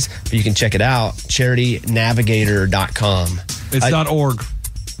charities, but you can check it out, charitynavigator.com. It's .org.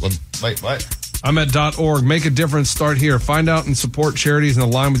 Well, wait, what? I'm at .org. Make a difference. Start here. Find out and support charities in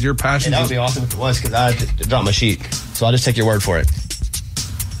line with your passions. That would be awesome if it was, because I dropped my sheet. So I'll just take your word for it.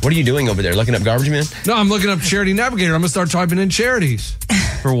 What are you doing over there? Looking up garbage men? No, I'm looking up Charity Navigator. I'm going to start typing in charities.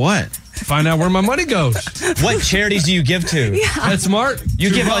 For what? Find out where my money goes. What charities do you give to? Yeah. That's smart. You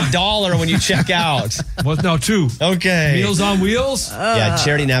give $1 when you check out. Well, no, $2. Okay. Meals on Wheels? Yeah,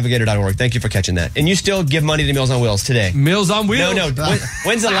 charitynavigator.org. Thank you for catching that. And you still give money to Meals on Wheels today? Meals on Wheels? No.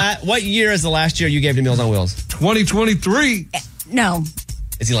 When's the what year is the last year you gave to Meals on Wheels? 2023. No.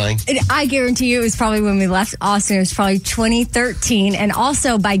 Is he lying? I guarantee you it was probably when we left Austin. It was probably 2013. And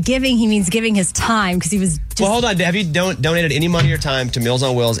also by giving, he means giving his time because he was just... Well, hold on. Have you donated any money or time to Meals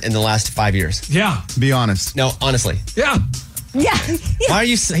on Wheels in the last 5 years? Yeah. Be honest. No, honestly. Yeah. Yeah. Why are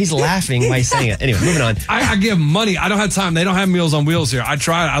you... He's laughing while he's saying it. Anyway, moving on. I give money. I don't have time. They don't have Meals on Wheels here. I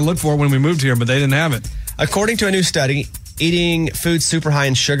tried. I looked for it when we moved here, but they didn't have it. According to a new study, eating food super high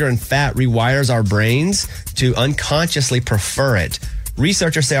in sugar and fat rewires our brains to unconsciously prefer it.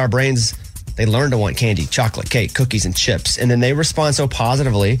 Researchers say our brains, they learn to want candy, chocolate, cake, cookies, and chips, and then they respond so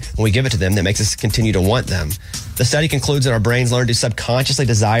positively when we give it to them that makes us continue to want them. The study concludes that our brains learn to subconsciously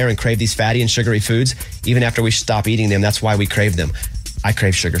desire and crave these fatty and sugary foods even after we stop eating them. That's why we crave them. I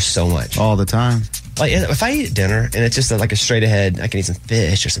crave sugar so much. All the time. Like, if I eat dinner and it's just like a straight ahead, I can eat some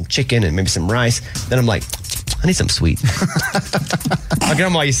fish or some chicken and maybe some rice, then I'm like, I need something sweet. My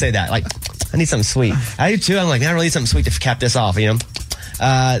grandma used to say that, like, I need something sweet. I do too. I'm like, I really need something sweet to cap this off, you know?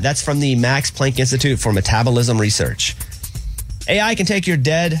 That's from the Max Planck Institute for Metabolism Research. AI can take your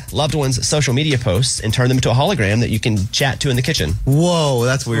dead loved one's social media posts and turn them into a hologram that you can chat to in the kitchen. Whoa,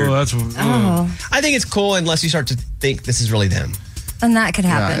 that's weird. Oh. I think it's cool unless you start to think this is really them. And that could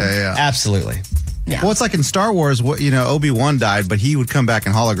happen. Yeah. Absolutely. Yeah. Well, it's like in Star Wars, Obi-Wan died, but he would come back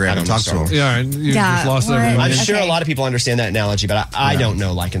in hologram and talk to him. Yeah, and you just lost what? everything. I'm sure a lot of people understand that analogy, but I don't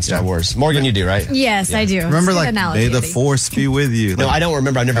know, like in Star Wars. Morgan, you do, right? Yes, I do. Remember, It's a good like, analogy, may the I think. force be with you. No, Like- I don't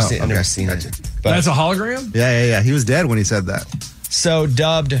remember. I've never seen it. But That's a hologram? Yeah. He was dead when he said that. so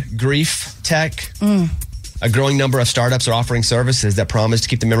dubbed grief tech, a growing number of startups are offering services that promise to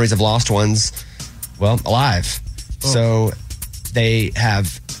keep the memories of lost ones, well, alive. So they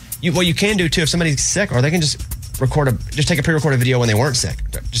have what you can do too if somebody's sick, or they can just take a pre-recorded video when they weren't sick,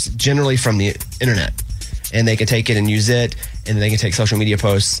 just generally from the internet, and they can take it and use it, and then they can take social media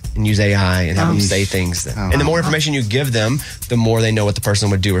posts and use AI and have them say things. And the more information you give them, the more they know what the person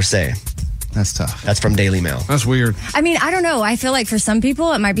would do or say. That's tough. That's from Daily Mail. That's weird. I mean, I don't know. I feel like for some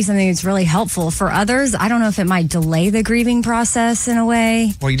people, it might be something that's really helpful. For others, I don't know if it might delay the grieving process in a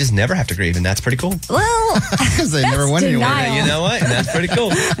way. Well, you just never have to grieve, and that's pretty cool. Well, Because they never went anywhere. denial. You know what? And that's pretty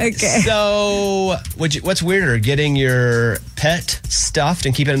cool. Okay. So, what's weirder, getting your pet stuffed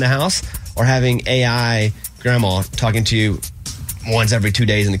and keep it in the house, or having AI grandma talking to you once every 2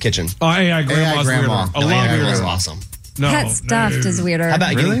 days in the kitchen? Oh, AI grandma's grandma. weirder. A No, lot AI weirder. grandma's awesome. No, Pet stuffed is weirder. How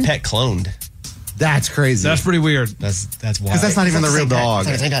about Really? getting pet cloned? That's crazy. That's pretty weird. That's wild. Because that's not even the real dog.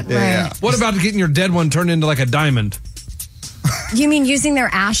 Right. What about getting your dead one turned into like a diamond? You mean using their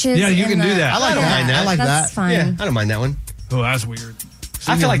ashes? Yeah, you in can do the- that. I don't mind that. I like That's that. fine. Yeah, I don't mind that one. Oh, that's weird.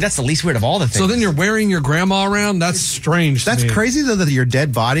 I feel like that's the least weird of all the things. So then you're wearing your grandma around? That's strange. That's to me. crazy, though, that your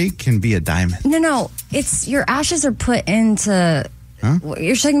dead body can be a diamond. No, it's your ashes are put into. What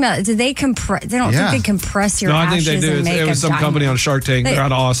you're talking about? Do they compress? They don't Yeah. think they compress your No, I ashes think they do. and make It was a some diamond. company on Shark Tank. They- They're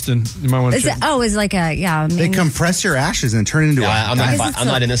out of Austin. You might want to Is it? check. Oh, it's like a They compress your ashes and turn it into a I'm diamond.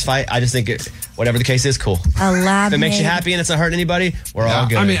 not in this fight. I just think whatever the case is, cool. a lab. If it makes you made- happy and it's not hurting anybody, we're all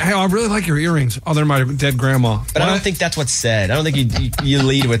good. I mean, hey, I really like your earrings. Oh, they're my dead grandma. But I don't think that's what's said. I don't think you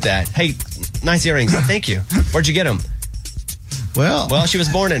lead with that. Hey, nice earrings. Thank you. Where'd you get them? Well, she was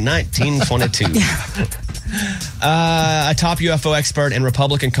born in 1922. A top UFO expert and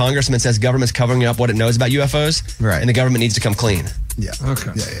Republican congressman says government's covering up what it knows about UFOs, Right. and the government needs to come clean. Yeah.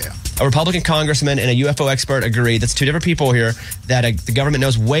 Okay. Yeah. A Republican congressman and a UFO expert agree, that's two different people here, that the government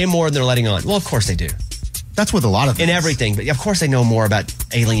knows way more than they're letting on. Well, of course they do. That's with a lot of In things. everything, but of course they know more about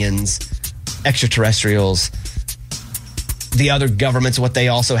aliens, extraterrestrials, the other governments, what they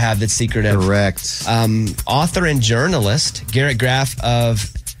also have that's secretive. Correct. Author and journalist Garrett Graff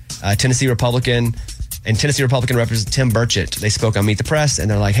of Tennessee Republican and Tennessee Republican Representative Tim Burchett, they spoke on Meet the Press, and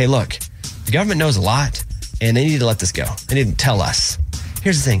they're like, hey, look, the government knows a lot, and they need to let this go. They need to tell us.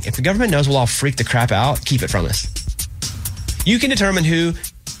 Here's the thing. If the government knows we'll all freak the crap out, keep it from us. You can determine who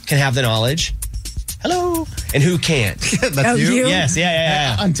can have the knowledge. Hello. And who can't. That's you? Yes,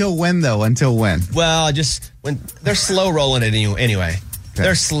 yeah. Until when, though? Until when? Well, just when they're slow rolling it anyway. Okay.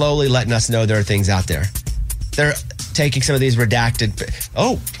 They're slowly letting us know there are things out there. They're taking some of these redacted.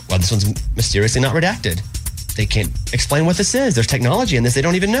 Oh, well, this one's mysteriously not redacted. They can't explain what this is. There's technology in this they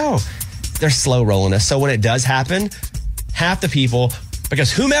don't even know. They're slow rolling us. So when it does happen, half the people,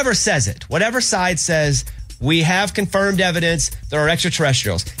 because whomever says it, whatever side says, we have confirmed evidence there are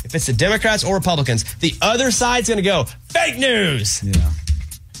extraterrestrials. If it's the Democrats or Republicans, the other side's going to go, fake news. Yeah.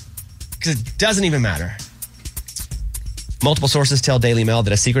 Because it doesn't even matter. Multiple sources tell Daily Mail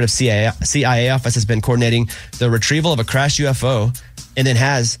that a secretive CIA office has been coordinating the retrieval of a crashed UFO and then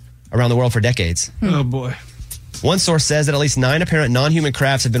has around the world for decades. Oh, boy. One source says that at least 9 apparent non-human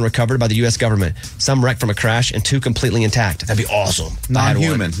crafts have been recovered by the U.S. government. Some wrecked from a crash and 2 completely intact. That'd be awesome.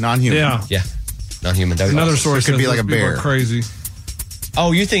 Non-human. Yeah. Non-human. That'd be Another awesome. source It could be says like a those people bear. are crazy.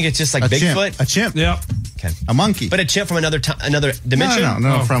 Oh, you think it's just like Bigfoot? A chimp. Yeah. Okay. A monkey. But a chimp from another dimension?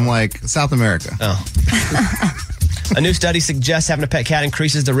 No, from like South America. Oh. A new study suggests having a pet cat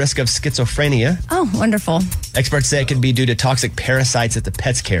increases the risk of schizophrenia. Oh, wonderful. Experts say it could be due to toxic parasites that the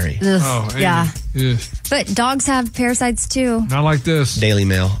pets carry. Ugh, Oh, Amy. yeah. Yeah. But dogs have parasites too. Not like this. Daily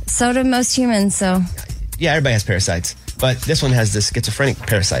Mail. So do most humans. So Yeah, everybody has parasites. But this one has the schizophrenic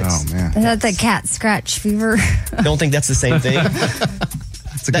parasites. Oh, man. is that the cat scratch fever? Don't think that's the same thing.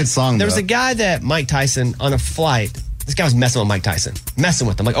 It's a good song, There was though. a guy that Mike Tyson on a flight. This guy was messing with Mike Tyson. Messing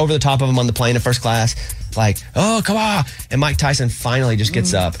with him. Like over the top of him on the plane in first class. Like, oh, come on. And Mike Tyson finally just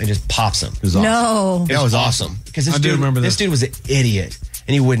gets up and just pops him. It was awesome. No. It was awesome. Because I do remember this this. dude was an idiot.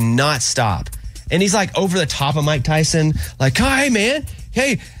 And he would not stop. And he's like over the top of Mike Tyson. Like, oh, hey, man.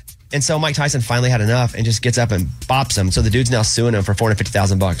 Hey. And so Mike Tyson finally had enough and just gets up and bops him. So the dude's now suing him for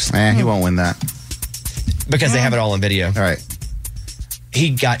 $450,000. He won't win that. Because they have it all on video. All right.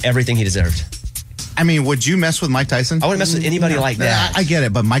 He got everything he deserved. I mean, would you mess with Mike Tyson? I wouldn't mess with anybody like that. I get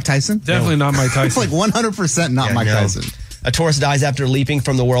it, but Mike Tyson? Definitely not Mike It's Tyson. like 100% not Yeah, Mike no. Tyson. A tourist dies after leaping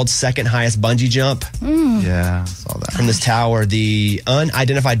from the world's second highest bungee jump. Yeah, I saw that. From this tower, the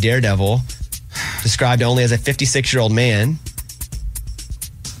unidentified daredevil, described only as a 56-year-old man,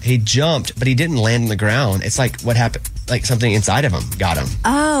 he jumped, but he didn't land on the ground. It's like what happened, like something inside of him got him.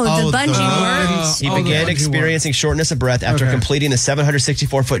 Oh, the bungee works. He began experiencing shortness of breath after completing the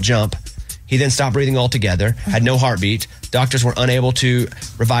 764-foot jump. He then stopped breathing altogether, had no heartbeat. Doctors were unable to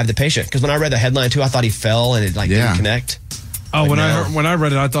revive the patient. Because when I read the headline, too, I thought he fell and it didn't connect. Oh, Like, when I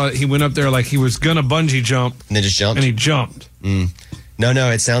read it, I thought he went up there like he was gonna bungee jump. And then just jumped? And he jumped.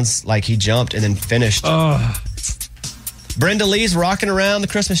 No, it sounds like he jumped and then finished. Brenda Lee's rocking around the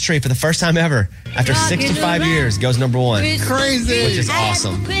Christmas tree for the first time ever. After 65 years, goes number 1. Crazy. Which is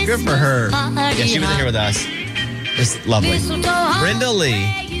awesome. Good for her. Yeah, she was here with us. It's lovely. Brenda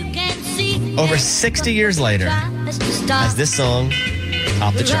Lee, over 60 years later, has this song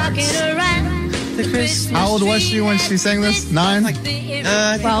top the charts. How old was she when she sang this? 9? I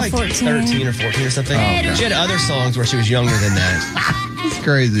think like 14. 13 or 14 or something. Oh, okay. She had other songs where she was younger than that. It's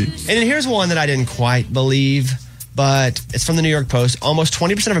crazy. And then here's one that I didn't quite believe, but it's from the New York Post. Almost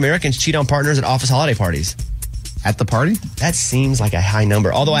 20% of Americans cheat on partners at office holiday parties. At the party? That seems like a high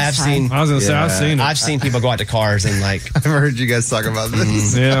number. Although I have seen... I was gonna say, I've seen it. I've seen people go out to cars and like... I've heard you guys talk about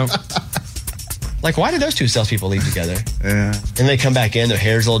this. Yeah. Like, why did those two salespeople leave together? Yeah. And they come back in, their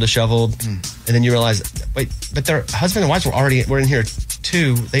hair's a little disheveled, and then you realize, wait, but their husband and wife were in here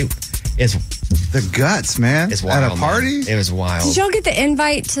too. It's the guts, man. It's wild. At a party? Man. It was wild. Did y'all get the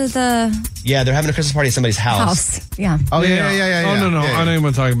invite to the Yeah, they're having a Christmas party at somebody's house. Yeah. Oh, yeah. Oh, no. I don't even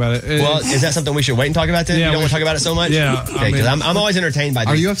want to talk about it. Well, is that something we should wait and talk about then? Yeah, you don't we want to should- talk about it so much? Yeah, Okay, because I'm always entertained by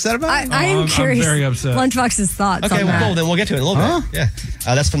these. Are you upset about it? I am I'm curious. very upset. Lunchbox's thoughts Okay, on well, that. cool. Then we'll get to it in a little bit. Yeah.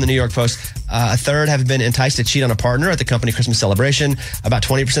 That's from the New York Post. A third have been enticed to cheat on a partner at the company Christmas celebration. About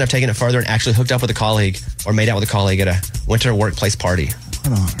 20% have taken it further and actually hooked up with a colleague or made out with a colleague at a winter workplace party.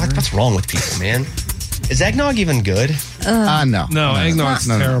 What's wrong with people, man? Is eggnog even good? No. No, eggnog's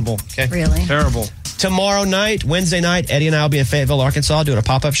terrible. Okay. Really? Terrible. Tomorrow night, Wednesday night, Eddie and I will be in Fayetteville, Arkansas, doing a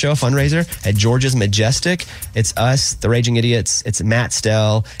pop-up show, fundraiser at George's Majestic. It's us, the Raging Idiots. It's Matt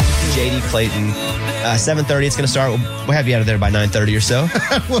Stell, J.D. Clayton. 7:30, it's going to start. We'll have you out of there by 9:30 or so.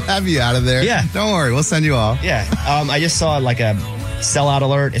 We'll have you out of there. Yeah. Don't worry. We'll send you off. Yeah. I just saw like a sellout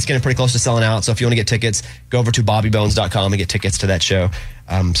alert. It's getting pretty close to selling out. So if you want to get tickets, go over to bobbybones.com and get tickets to that show.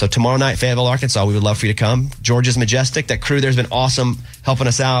 So tomorrow night, Fayetteville, Arkansas, we would love for you to come. Georgia's Majestic. That crew there's been awesome helping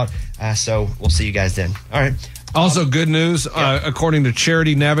us out. So we'll see you guys then. All right. Also, good news. According to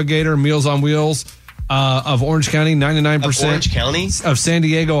Charity Navigator, Meals on Wheels of Orange County, 99%. Of Orange County? Of San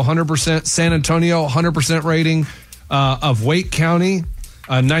Diego, 100%. San Antonio, 100% rating. Of Wake County,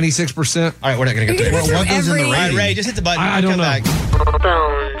 96%. All right, we're not going to go through What goes in the rating? All right, Ray, just hit the button. I don't know. Back.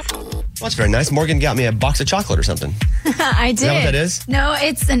 Well, that's very nice. Morgan got me a box of chocolate or something. I did. Is that what that is? No,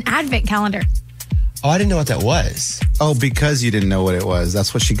 it's an advent calendar. Oh, I didn't know what that was. Oh, because you didn't know what it was.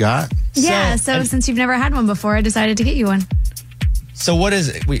 That's what she got? Yeah, so since you've never had one before, I decided to get you one. So what is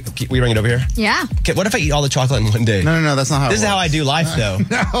it? We bring it over here? Yeah. Okay, what if I eat all the chocolate in one day? No, that's not how This is it how I do life, though.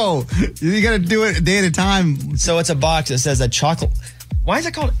 No, you got to do it a day at a time. So it's a box that says a chocolate. Why is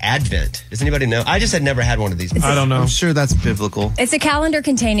it called Advent? Does anybody know? I just had never had one of these. I don't know. I'm sure that's biblical. It's a calendar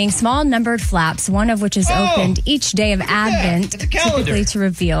containing small numbered flaps, one of which is opened each day of Advent, It's a calendar. typically to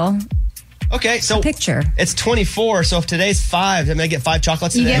reveal Okay, so a picture. it's 24. So if today's 5, then I get 5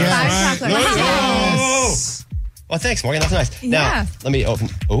 chocolates You today. get 5 chocolate. Yes. Well, thanks, Morgan. That's nice. Now, Yeah. let me open.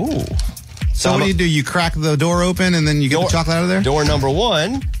 Ooh. So what do? You crack the door open and then you get the chocolate out of there? Door number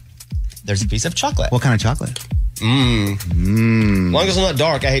 1, there's a piece of chocolate. What kind of chocolate? As long as it's not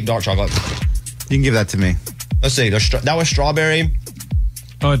dark. I hate dark chocolate. You can give that to me. Let's see. That was strawberry.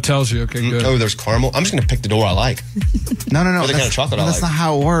 Oh, it tells you. Okay, good. Oh, there's caramel. I'm just going to pick the door I like. No. Or the kind of chocolate I That's like. not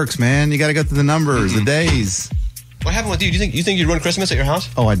how it works, man. You got to go through the numbers, the days. What happened with you? Do you think you'd ruin Christmas at your house?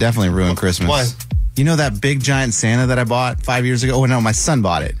 Oh, I definitely ruined Christmas. Why? You know that big giant Santa that I bought 5 years ago? Oh, no, my son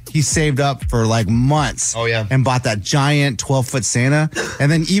bought it. He saved up for like months. Oh, yeah. And bought that giant 12-foot Santa. And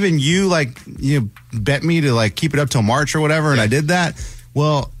then even you bet me to like keep it up till March or whatever. And I did that.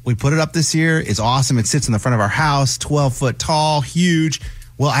 Well, we put it up this year. It's awesome. It sits in the front of our house, 12-foot tall, huge.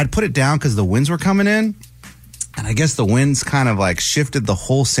 Well, I'd put it down because the winds were coming in. And I guess the winds kind of like shifted the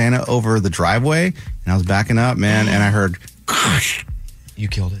whole Santa over the driveway. And I was backing up, man. And I heard... You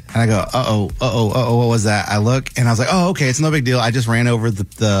killed it. And I go, what was that? I look and I was like, oh, okay, it's no big deal. I just ran over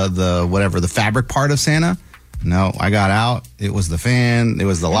the fabric part of Santa. No, I got out. It was the fan. It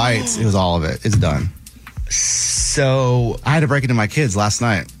was the lights. It was all of it. It's done. So I had to break it to my kids last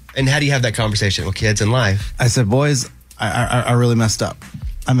night. And how do you have that conversation with kids in life? I said, boys, I really messed up.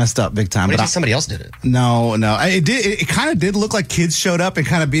 I messed up big time. What But if somebody else did it? No. It did. It kind of did look like kids showed up and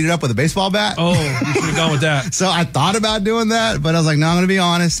kind of beat it up with a baseball bat. Oh, you should have gone with that. So I thought about doing that, but I was like, no, I'm going to be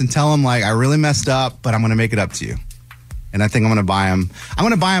honest and tell them like I really messed up, but I'm going to make it up to you. And I think I'm going to buy them. I'm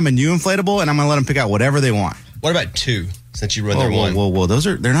going to buy them a new inflatable, and I'm going to let them pick out whatever they want. What about 2? Since you ruined their one. Whoa!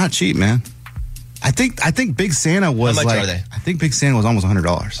 They're not cheap, man. I think Big Santa was How much like. are they? I think Big Santa was almost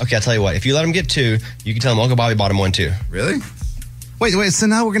 $100. Okay, I'll tell you what. If you let them get 2, you can tell them Uncle Bobby bought them 1 too. Really? Wait, so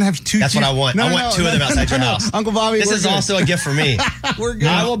now we're going to have 2. That's what I want. I want 2 of them outside your house. Uncle Bobby, this is also a gift for me. We're good.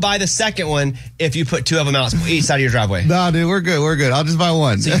 I will buy the second one if you put 2 of them out each side of your driveway. No, dude, we're good. I'll just buy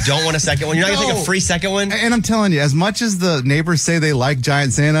one. So you don't want a second one? You're not going to take a free second one? And I'm telling you, as much as the neighbors say they like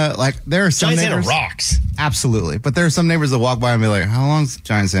Giant Santa, like there are some Giant neighbors. Santa rocks. Absolutely. But there are some neighbors that walk by and be like, how long's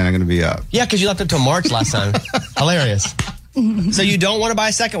Giant Santa going to be up? Yeah, because you left it till March last time. Hilarious. So you don't want to buy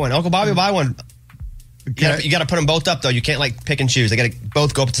a second one. Uncle Bobby will buy one. You got to put them both up, though. You can't, like, pick and choose. They got to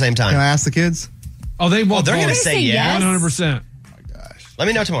both go up at the same time. Can I ask the kids? Oh, they won't. They're going to say yes. 100%. Let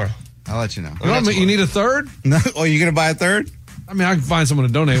me know tomorrow. I'll let you know. You need a third? No. Oh, you going to buy a third? I mean, I can find someone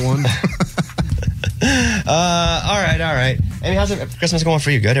to donate one. All right. Amy, how's Christmas going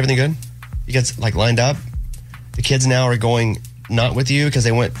for you? Good? Everything good? You guys, like, lined up? The kids now are going not with you because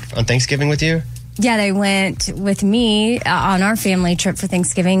they went on Thanksgiving with you? Yeah, they went with me on our family trip for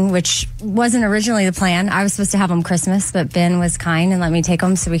Thanksgiving, which wasn't originally the plan. I was supposed to have them Christmas, but Ben was kind and let me take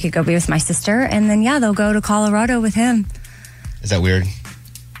them so we could go be with my sister. And then, yeah, they'll go to Colorado with him. Is that weird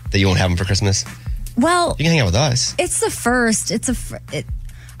that you won't have them for Christmas? Well, you can hang out with us. It's the first.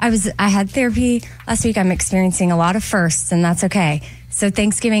 I had therapy last week. I'm experiencing a lot of firsts, and that's okay. So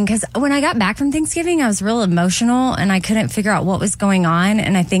Thanksgiving, because when I got back from Thanksgiving, I was real emotional, and I couldn't figure out what was going on.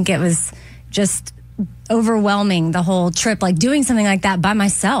 And I think it was just overwhelming, the whole trip, like doing something like that by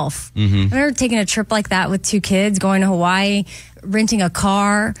myself. Mm-hmm. I've never taken a trip like that with 2 kids, going to Hawaii, renting a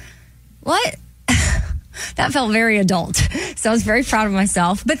car. What? That felt very adult. So I was very proud of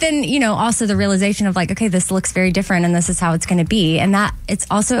myself. But then, also the realization of like, okay, this looks very different and this is how it's going to be. And that it's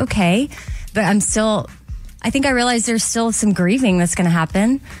also okay. But I think I realized there's still some grieving that's going to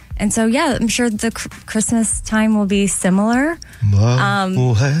happen. And so, yeah, I'm sure the Christmas time will be similar. But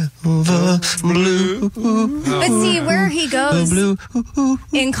see, where he goes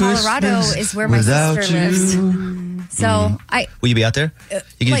in Colorado is where my sister lives. So Will you be out there?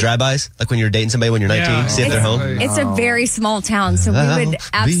 You can do drive-bys, like when you're dating somebody when you're 19, see if they're home. It's a very small town, so we would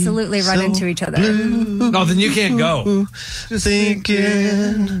absolutely run into each other. No, then you can't go.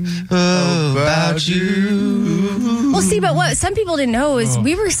 Thinking about you. Well, see, but what some people didn't know is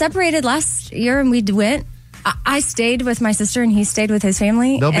we were separated last year and we went. I stayed with my sister and he stayed with his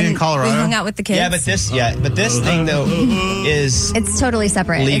family. They'll be in Colorado. We hung out with the kids. Yeah, but this thing though is it's totally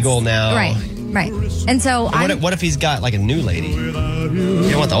separate. Legal now. Right. And so what if he's got like a new lady? You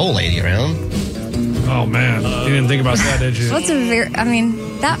don't want the old lady around. Oh man, you didn't think about that, did you?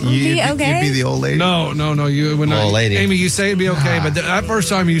 That would be okay. You'd be the old lady? No, you would not. Old lady. Amy, you say it'd be okay, but that first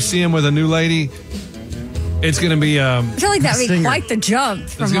time you see him with a new lady, it's going to be. I feel like that would be quite the jump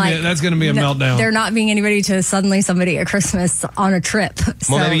from that's going to be a meltdown. There not being anybody to suddenly somebody at Christmas on a trip.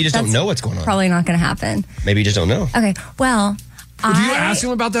 Well, maybe you just don't know what's going on. Probably not going to happen. Maybe you just don't know. Okay, well, do you ask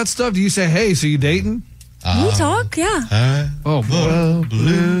him about that stuff? Do you say, "Hey, so you dating?" We talk, yeah.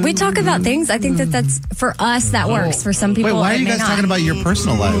 We talk about things. I think that's for us that works. For some people, Wait, why are you it may guys not. talking about your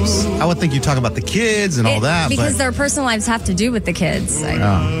personal lives? I would think you talk about the kids and all that. Because but their personal lives have to do with the kids.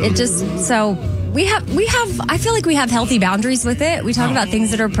 It just so we have. I feel like we have healthy boundaries with it. We talk about things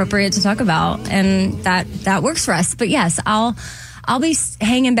that are appropriate to talk about, and that works for us. But yes, I'll be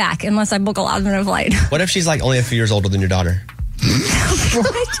hanging back unless I book a last minute flight. What if she's like only a few years older than your daughter?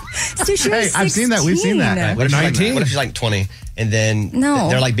 What? So she was I've seen that. We've seen that. What if she's like 20 and then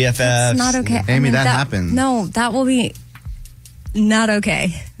they're like BFFs? That's not okay. Amy, that happens. No, that will be not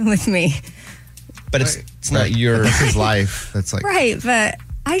okay with me. But it's not your. That's his life. That's like right. But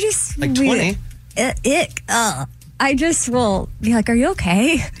I just like 20. I just will be like, "Are you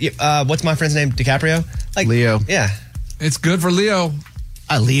okay?" What's my friend's name? DiCaprio? Like Leo. Yeah, it's good for Leo.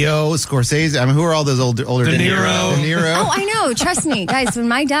 Leo, Scorsese. I mean, who are all those older? De Niro. Oh, I know. Trust me, guys. When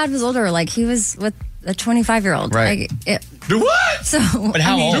my dad was older, like he was with a 25-year-old. Right. What? So, but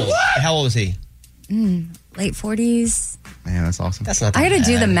how old? How old is he? Late 40s. Man, that's awesome. That's not. I got to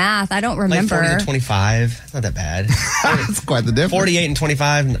do the math. I don't remember. Late 40 to 25. That's not that bad. That's quite the difference. 48 and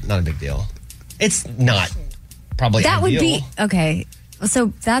 25. Not a big deal. It's not probably. That ideal. would be okay.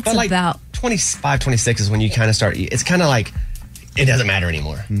 So that's but like about 25, 26 is when you kind of start. It's kind of like. It doesn't matter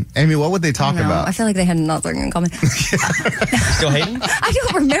anymore. Amy, what would they talk about? I feel like they had nothing in common. Still hating? I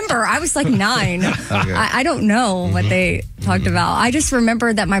don't remember. I was like 9. Okay. I don't know what they talked about. I just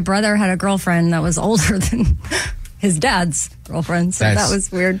remember that my brother had a girlfriend that was older than his dad's girlfriend. So that was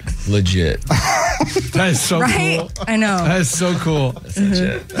weird. Legit. That is so right? cool. I know. That is so cool. That's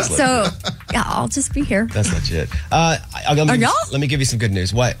legit. That's so, yeah, I'll just be here. That's legit. Let me give you some good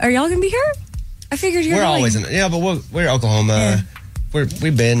news. What? Are y'all going to be here? I figured you're We're going. always in. Yeah, but we're Oklahoma. Yeah.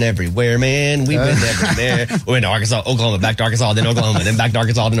 We've been everywhere, man. We've been everywhere. We went to Arkansas, Oklahoma, back to Arkansas, then Oklahoma, then back to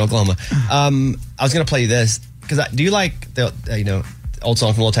Arkansas, then Oklahoma. I was gonna play you this because do you like the old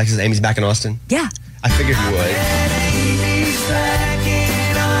song from Little Texas? Amy's back in Austin. Yeah, I figured you would.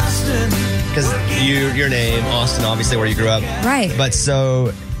 Because your name, Austin, obviously where you grew up, right? But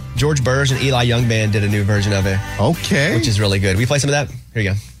so George Burge and Eli Young Band did a new version of it. Okay, which is really good. We play some of that. Here you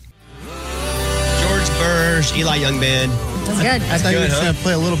go. George Burge, Eli Young Band. That's good. I thought you were just going to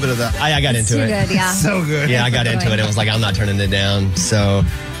play a little bit of that. I got into it. Good, yeah. So good. Yeah, I got into it. It was like, I'm not turning it down. So,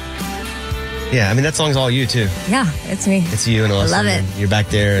 yeah, I mean, that song's all you, too. Yeah, it's me. It's you and Austin. I love it. You're back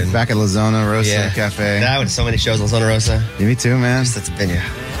there. And back at La Zona Rosa Cafe. That went to so many shows, La Zona Rosa. Yeah, me too, man. That's been,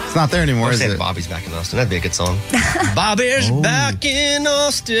 It's not there anymore, is it? Bobby's back in Austin. That'd be a good song. Bobby's back in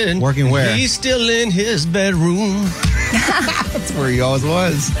Austin. Working where? He's still in his bedroom. That's where he always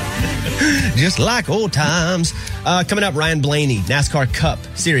was. Just like old times. Coming up, Ryan Blaney, NASCAR Cup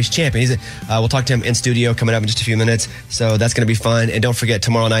Series champion. We'll talk to him in studio coming up in just a few minutes. So that's going to be fun. And don't forget,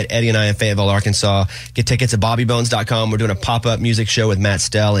 tomorrow night, Eddie and I in Fayetteville, Arkansas. Get tickets at bobbybones.com. We're doing a pop-up music show with Matt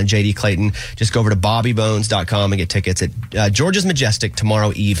Stell and JD Clayton. Just go over to bobbybones.com and get tickets at Georgia's Majestic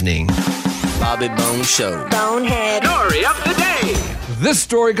tomorrow evening. Bobby Bones Show. Bonehead. Story of the day. This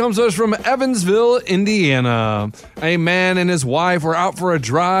story comes to us from Evansville, Indiana. A man and his wife were out for a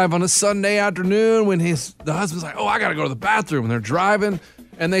drive on a Sunday afternoon when the husband's like, I got to go to the bathroom. And they're driving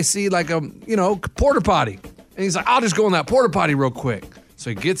and they see like a, porta potty. And he's like, I'll just go in that porta potty real quick.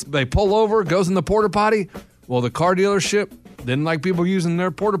 So they pull over, goes in the porta potty. Well, the car dealership didn't like people using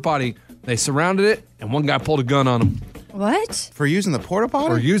their porta potty. They surrounded it and one guy pulled a gun on him. What? For using the porta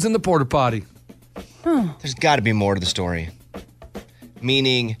potty? For using the porta potty. There's got to be more to the story.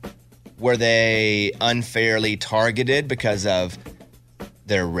 Meaning, were they unfairly targeted because of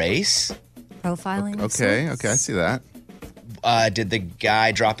their race. Profiling. Okay, I see that. Did the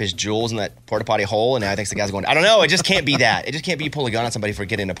guy drop his jewels in that porta potty hole, and now I think the guy's going, I don't know, it just can't be that. It just can't be you pull a gun on somebody for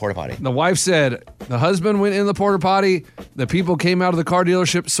getting in a porta potty. The wife said the husband went in the porta potty, the people came out of the car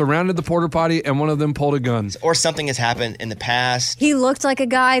dealership, surrounded the porta potty, and one of them pulled a gun. Or something has happened in the past. He looked like a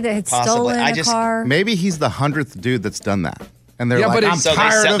guy that had stolen a car. Maybe he's the 100th dude that's done that. And they're Yeah, like, but I'm so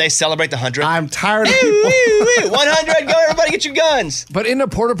tired of They celebrate the 100th. I'm tired of people. 100, go everybody get your guns. But in a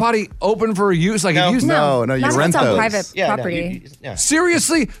porta potty open for use, like if you No, you That's rent on those. private property.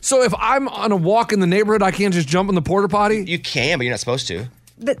 Seriously? So if I'm on a walk in the neighborhood, I can't just jump in the porta potty? You can, but you're not supposed to.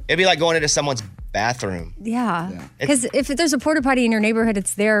 But It'd be like going into someone's bathroom. yeah, because if there's a porta potty in your neighborhood,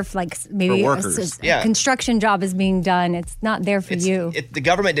 it's there for like maybe For workers. Yeah. construction job is being done. It's not there for you. The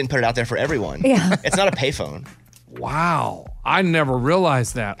government didn't put it out there for everyone. Yeah. It's not a payphone. Wow. I never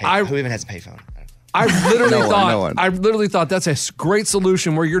realized that. Who even has a payphone? I literally No one. I literally thought that's a great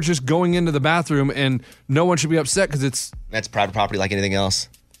solution where you're just going into the bathroom and no one should be upset because it's That's private property like anything else.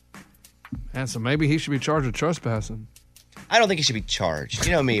 and so maybe he should be charged with trespassing. I don't think he should be charged.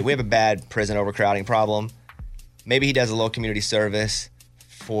 You know me, we have a bad prison overcrowding problem. Maybe he does a little community service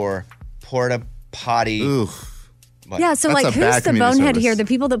for porta potty. Yeah, so like who's the bonehead here? The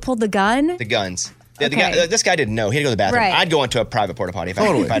people that pulled the gun? The guns. The Okay. guy, this guy didn't know. He had to go to the bathroom. Right. I'd go into a private porta potty if I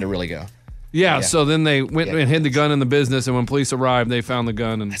had to really go. Yeah, so then they went and hid the gun in the business, and when police arrived, they found the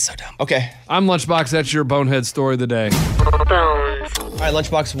gun. And that's so dumb. Okay. I'm Lunchbox. That's your bonehead story of the day. All right,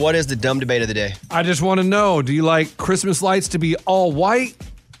 Lunchbox, what is the dumb debate of the day? I just want to know, do you like Christmas lights to be all white,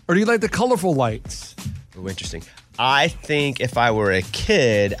 or do you like the colorful lights? Ooh, interesting. I think if I were a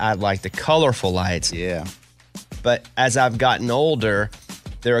kid, I'd like the colorful lights. Yeah. But as I've gotten older,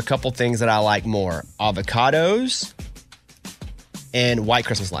 there are a couple things that I like more. Avocados and white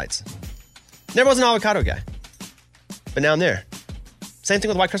Christmas lights. Never was an avocado guy. But now I'm there. Same thing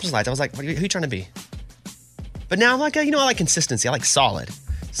with white Christmas lights. I was like, who are you trying to be? But now I'm like, I like consistency. I like solid.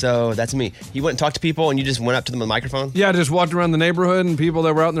 So that's me. You went and talked to people and you just went up to them with a microphone? Yeah, I just walked around the neighborhood, and people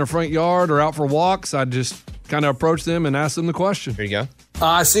that were out in their front yard or out for walks, I'd just kind of approach them and ask them the question. Here you go.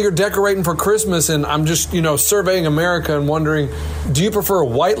 I see you're decorating for Christmas, and I'm just, surveying America and wondering, do you prefer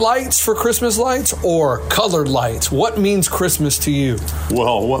white lights for Christmas lights or colored lights? What means Christmas to you?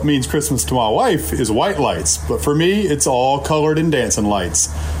 Well, what means Christmas to my wife is white lights, but for me, it's all colored and dancing lights.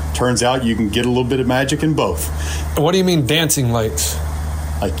 Turns out you can get a little bit of magic in both. What do you mean dancing lights?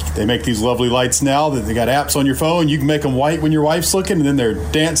 Like, they make these lovely lights now that they got apps on your phone. You can make them white when your wife's looking, and then they're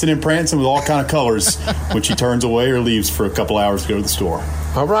dancing and prancing with all kind of colors when she turns away or leaves for a couple hours to go to the store.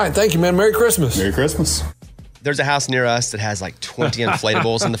 All right. Thank you, man. Merry Christmas. Merry Christmas. There's a house near us that has like 20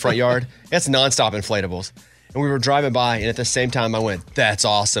 inflatables in the front yard. It's nonstop inflatables. And we were driving by, and at the same time I went, that's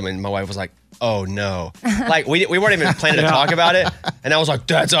awesome. And my wife was like, oh no. Like we weren't even planning to talk about it. And I was like,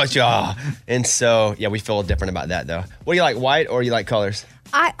 that's awesome. And so, yeah, we feel different about that though. What do you like, white or you like colors?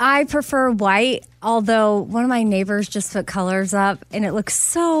 I prefer white, although one of my neighbors just put colors up and it looks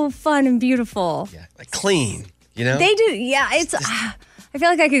so fun and beautiful. Yeah, like clean, They do. Yeah, it's. I feel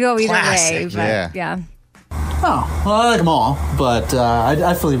like I could go either way, but yeah. Oh, well, I like them all, but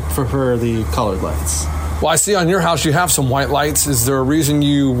I fully prefer the colored lights. Well, I see on your house you have some white lights. Is there a reason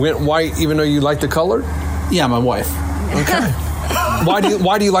you went white even though you like the colored? Yeah, my wife. Okay. Why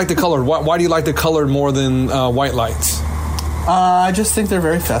do you like the colored? Why do you like the colored more than white lights? I just think they're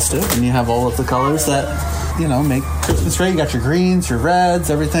very festive, and you have all of the colors that, make Christmas great. You got your greens, your reds,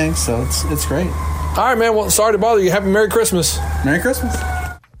 everything, so it's great. All right, man. Well, sorry to bother you. Happy Merry Christmas. Merry Christmas.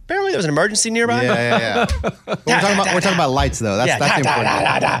 Apparently there was an emergency nearby. Yeah. We're talking about lights, though. That's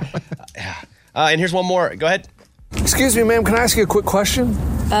important. And here's one more. Go ahead. Excuse me, ma'am. Can I ask you a quick question?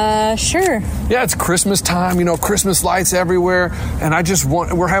 Sure. Yeah, it's Christmas time, Christmas lights everywhere. And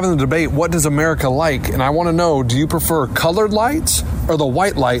we're having a debate, what does America like? And I want to know, do you prefer colored lights or the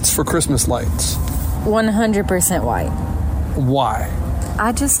white lights for Christmas lights? 100% white. Why?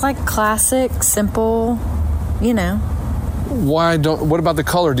 I just like classic, simple, What about the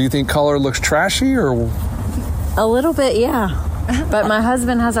color? Do you think color looks trashy or? A little bit, yeah. But my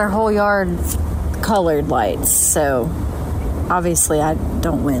husband has our whole yard colored lights, so obviously I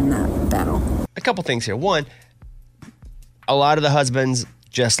don't win that battle. A couple things here. One, a lot of the husbands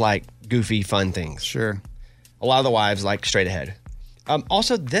just like goofy, fun things. Sure. A lot of the wives like straight ahead.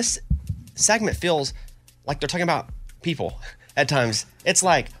 Also, this segment feels like they're talking about people at times. It's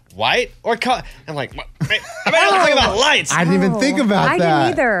like white or color. I'm like, I'm talking about lights. I didn't even think about I that.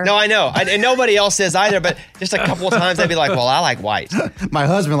 didn't either. No, I know. And nobody else says either, but just a couple of times they'd be like, well, I like white. My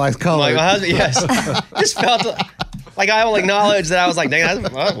husband likes color. My husband, yes. Just felt Like, I will acknowledge that I was like, dang,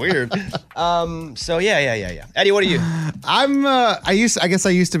 that's weird. So yeah. Eddie, what are you? I guess I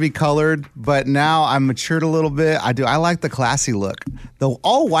used to be colored, but now I'm matured a little bit. I like the classy look. The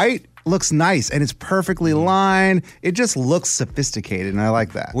all white looks nice and it's perfectly lined. It just looks sophisticated, and I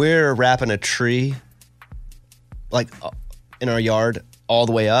like that. We're wrapping a tree, like in our yard, all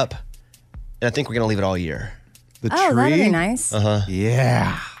the way up, and I think we're gonna leave it all year. The tree? That'd be nice.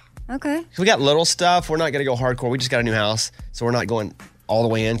 Yeah. Okay. So we got little stuff. We're not gonna go hardcore. We just got a new house, so we're not going all the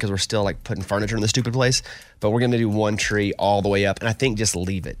way in because we're still like putting furniture in the stupid place. But we're gonna do one tree all the way up, and I think just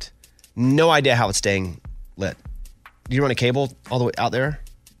leave it. No idea how it's staying lit. Do you run a cable all the way out there?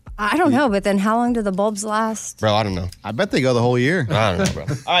 I don't know, but then how long do the bulbs last? Bro, I don't know. I bet they go the whole year. I don't know,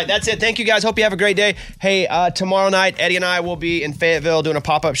 bro. All right, that's it. Thank you, guys. Hope you have a great day. Hey, tomorrow night, Eddie and I will be in Fayetteville doing a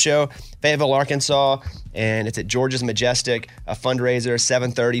pop-up show, Fayetteville, Arkansas, and it's at George's Majestic, a fundraiser,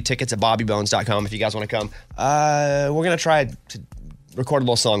 7:30. Tickets at bobbybones.com if you guys want to come. We're going to try to record a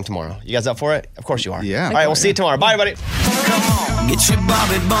little song tomorrow. You guys up for it? Of course you are. Yeah. All right, we'll see you tomorrow. Bye, everybody. Get your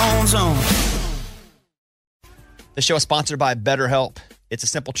Bobby Bones on. The show is sponsored by BetterHelp. It's a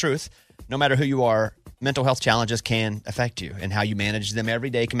simple truth. No matter who you are, mental health challenges can affect you, and how you manage them every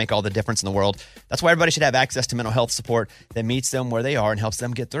day can make all the difference in the world. That's why everybody should have access to mental health support that meets them where they are and helps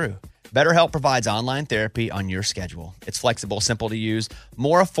them get through. BetterHelp provides online therapy on your schedule. It's flexible, simple to use,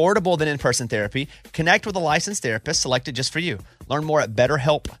 more affordable than in-person therapy. Connect with a licensed therapist selected just for you. Learn more at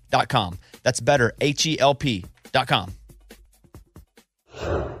BetterHelp.com. That's better, HELP.com.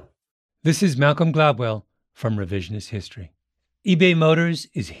 This is Malcolm Gladwell from Revisionist History. eBay Motors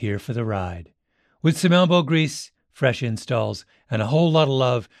is here for the ride. With some elbow grease, fresh installs, and a whole lot of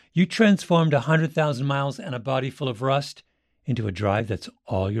love, you transformed 100,000 miles and a body full of rust into a drive that's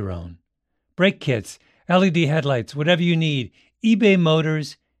all your own. Brake kits, LED headlights, whatever you need, eBay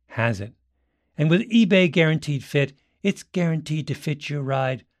Motors has it. And with eBay Guaranteed Fit, it's guaranteed to fit your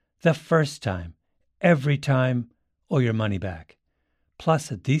ride the first time, every time, or your money back.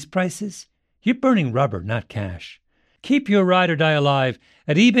 Plus, at these prices, you're burning rubber, not cash. Keep your ride or die alive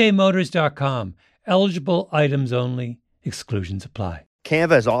at ebaymotors.com. Eligible items only. Exclusions apply.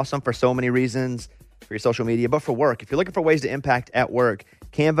 Canva is awesome for so many reasons, for your social media, but for work. If you're looking for ways to impact at work,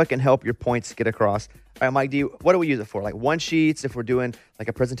 Canva can help your points get across. All right, Mike, what do we use it for? Like one-sheets, if we're doing like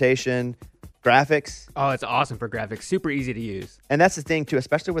a presentation, graphics? Oh, it's awesome for graphics. Super easy to use. And that's the thing, too,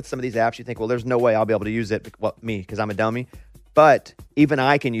 especially with some of these apps, you think, well, there's no way I'll be able to use it. Well, me, because I'm a dummy. But even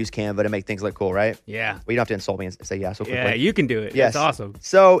I can use Canva to make things look cool, right? Yeah. Well, you don't have to insult me and say yeah so quickly. Yeah, you can do it. Yes. It's awesome.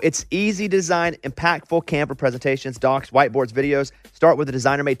 So it's easy to design impactful Canva presentations, docs, whiteboards, videos. Start with a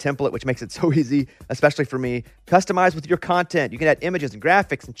designer-made template, which makes it so easy, especially for me. Customize with your content. You can add images and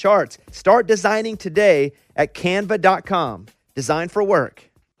graphics and charts. Start designing today at canva.com. Design for work.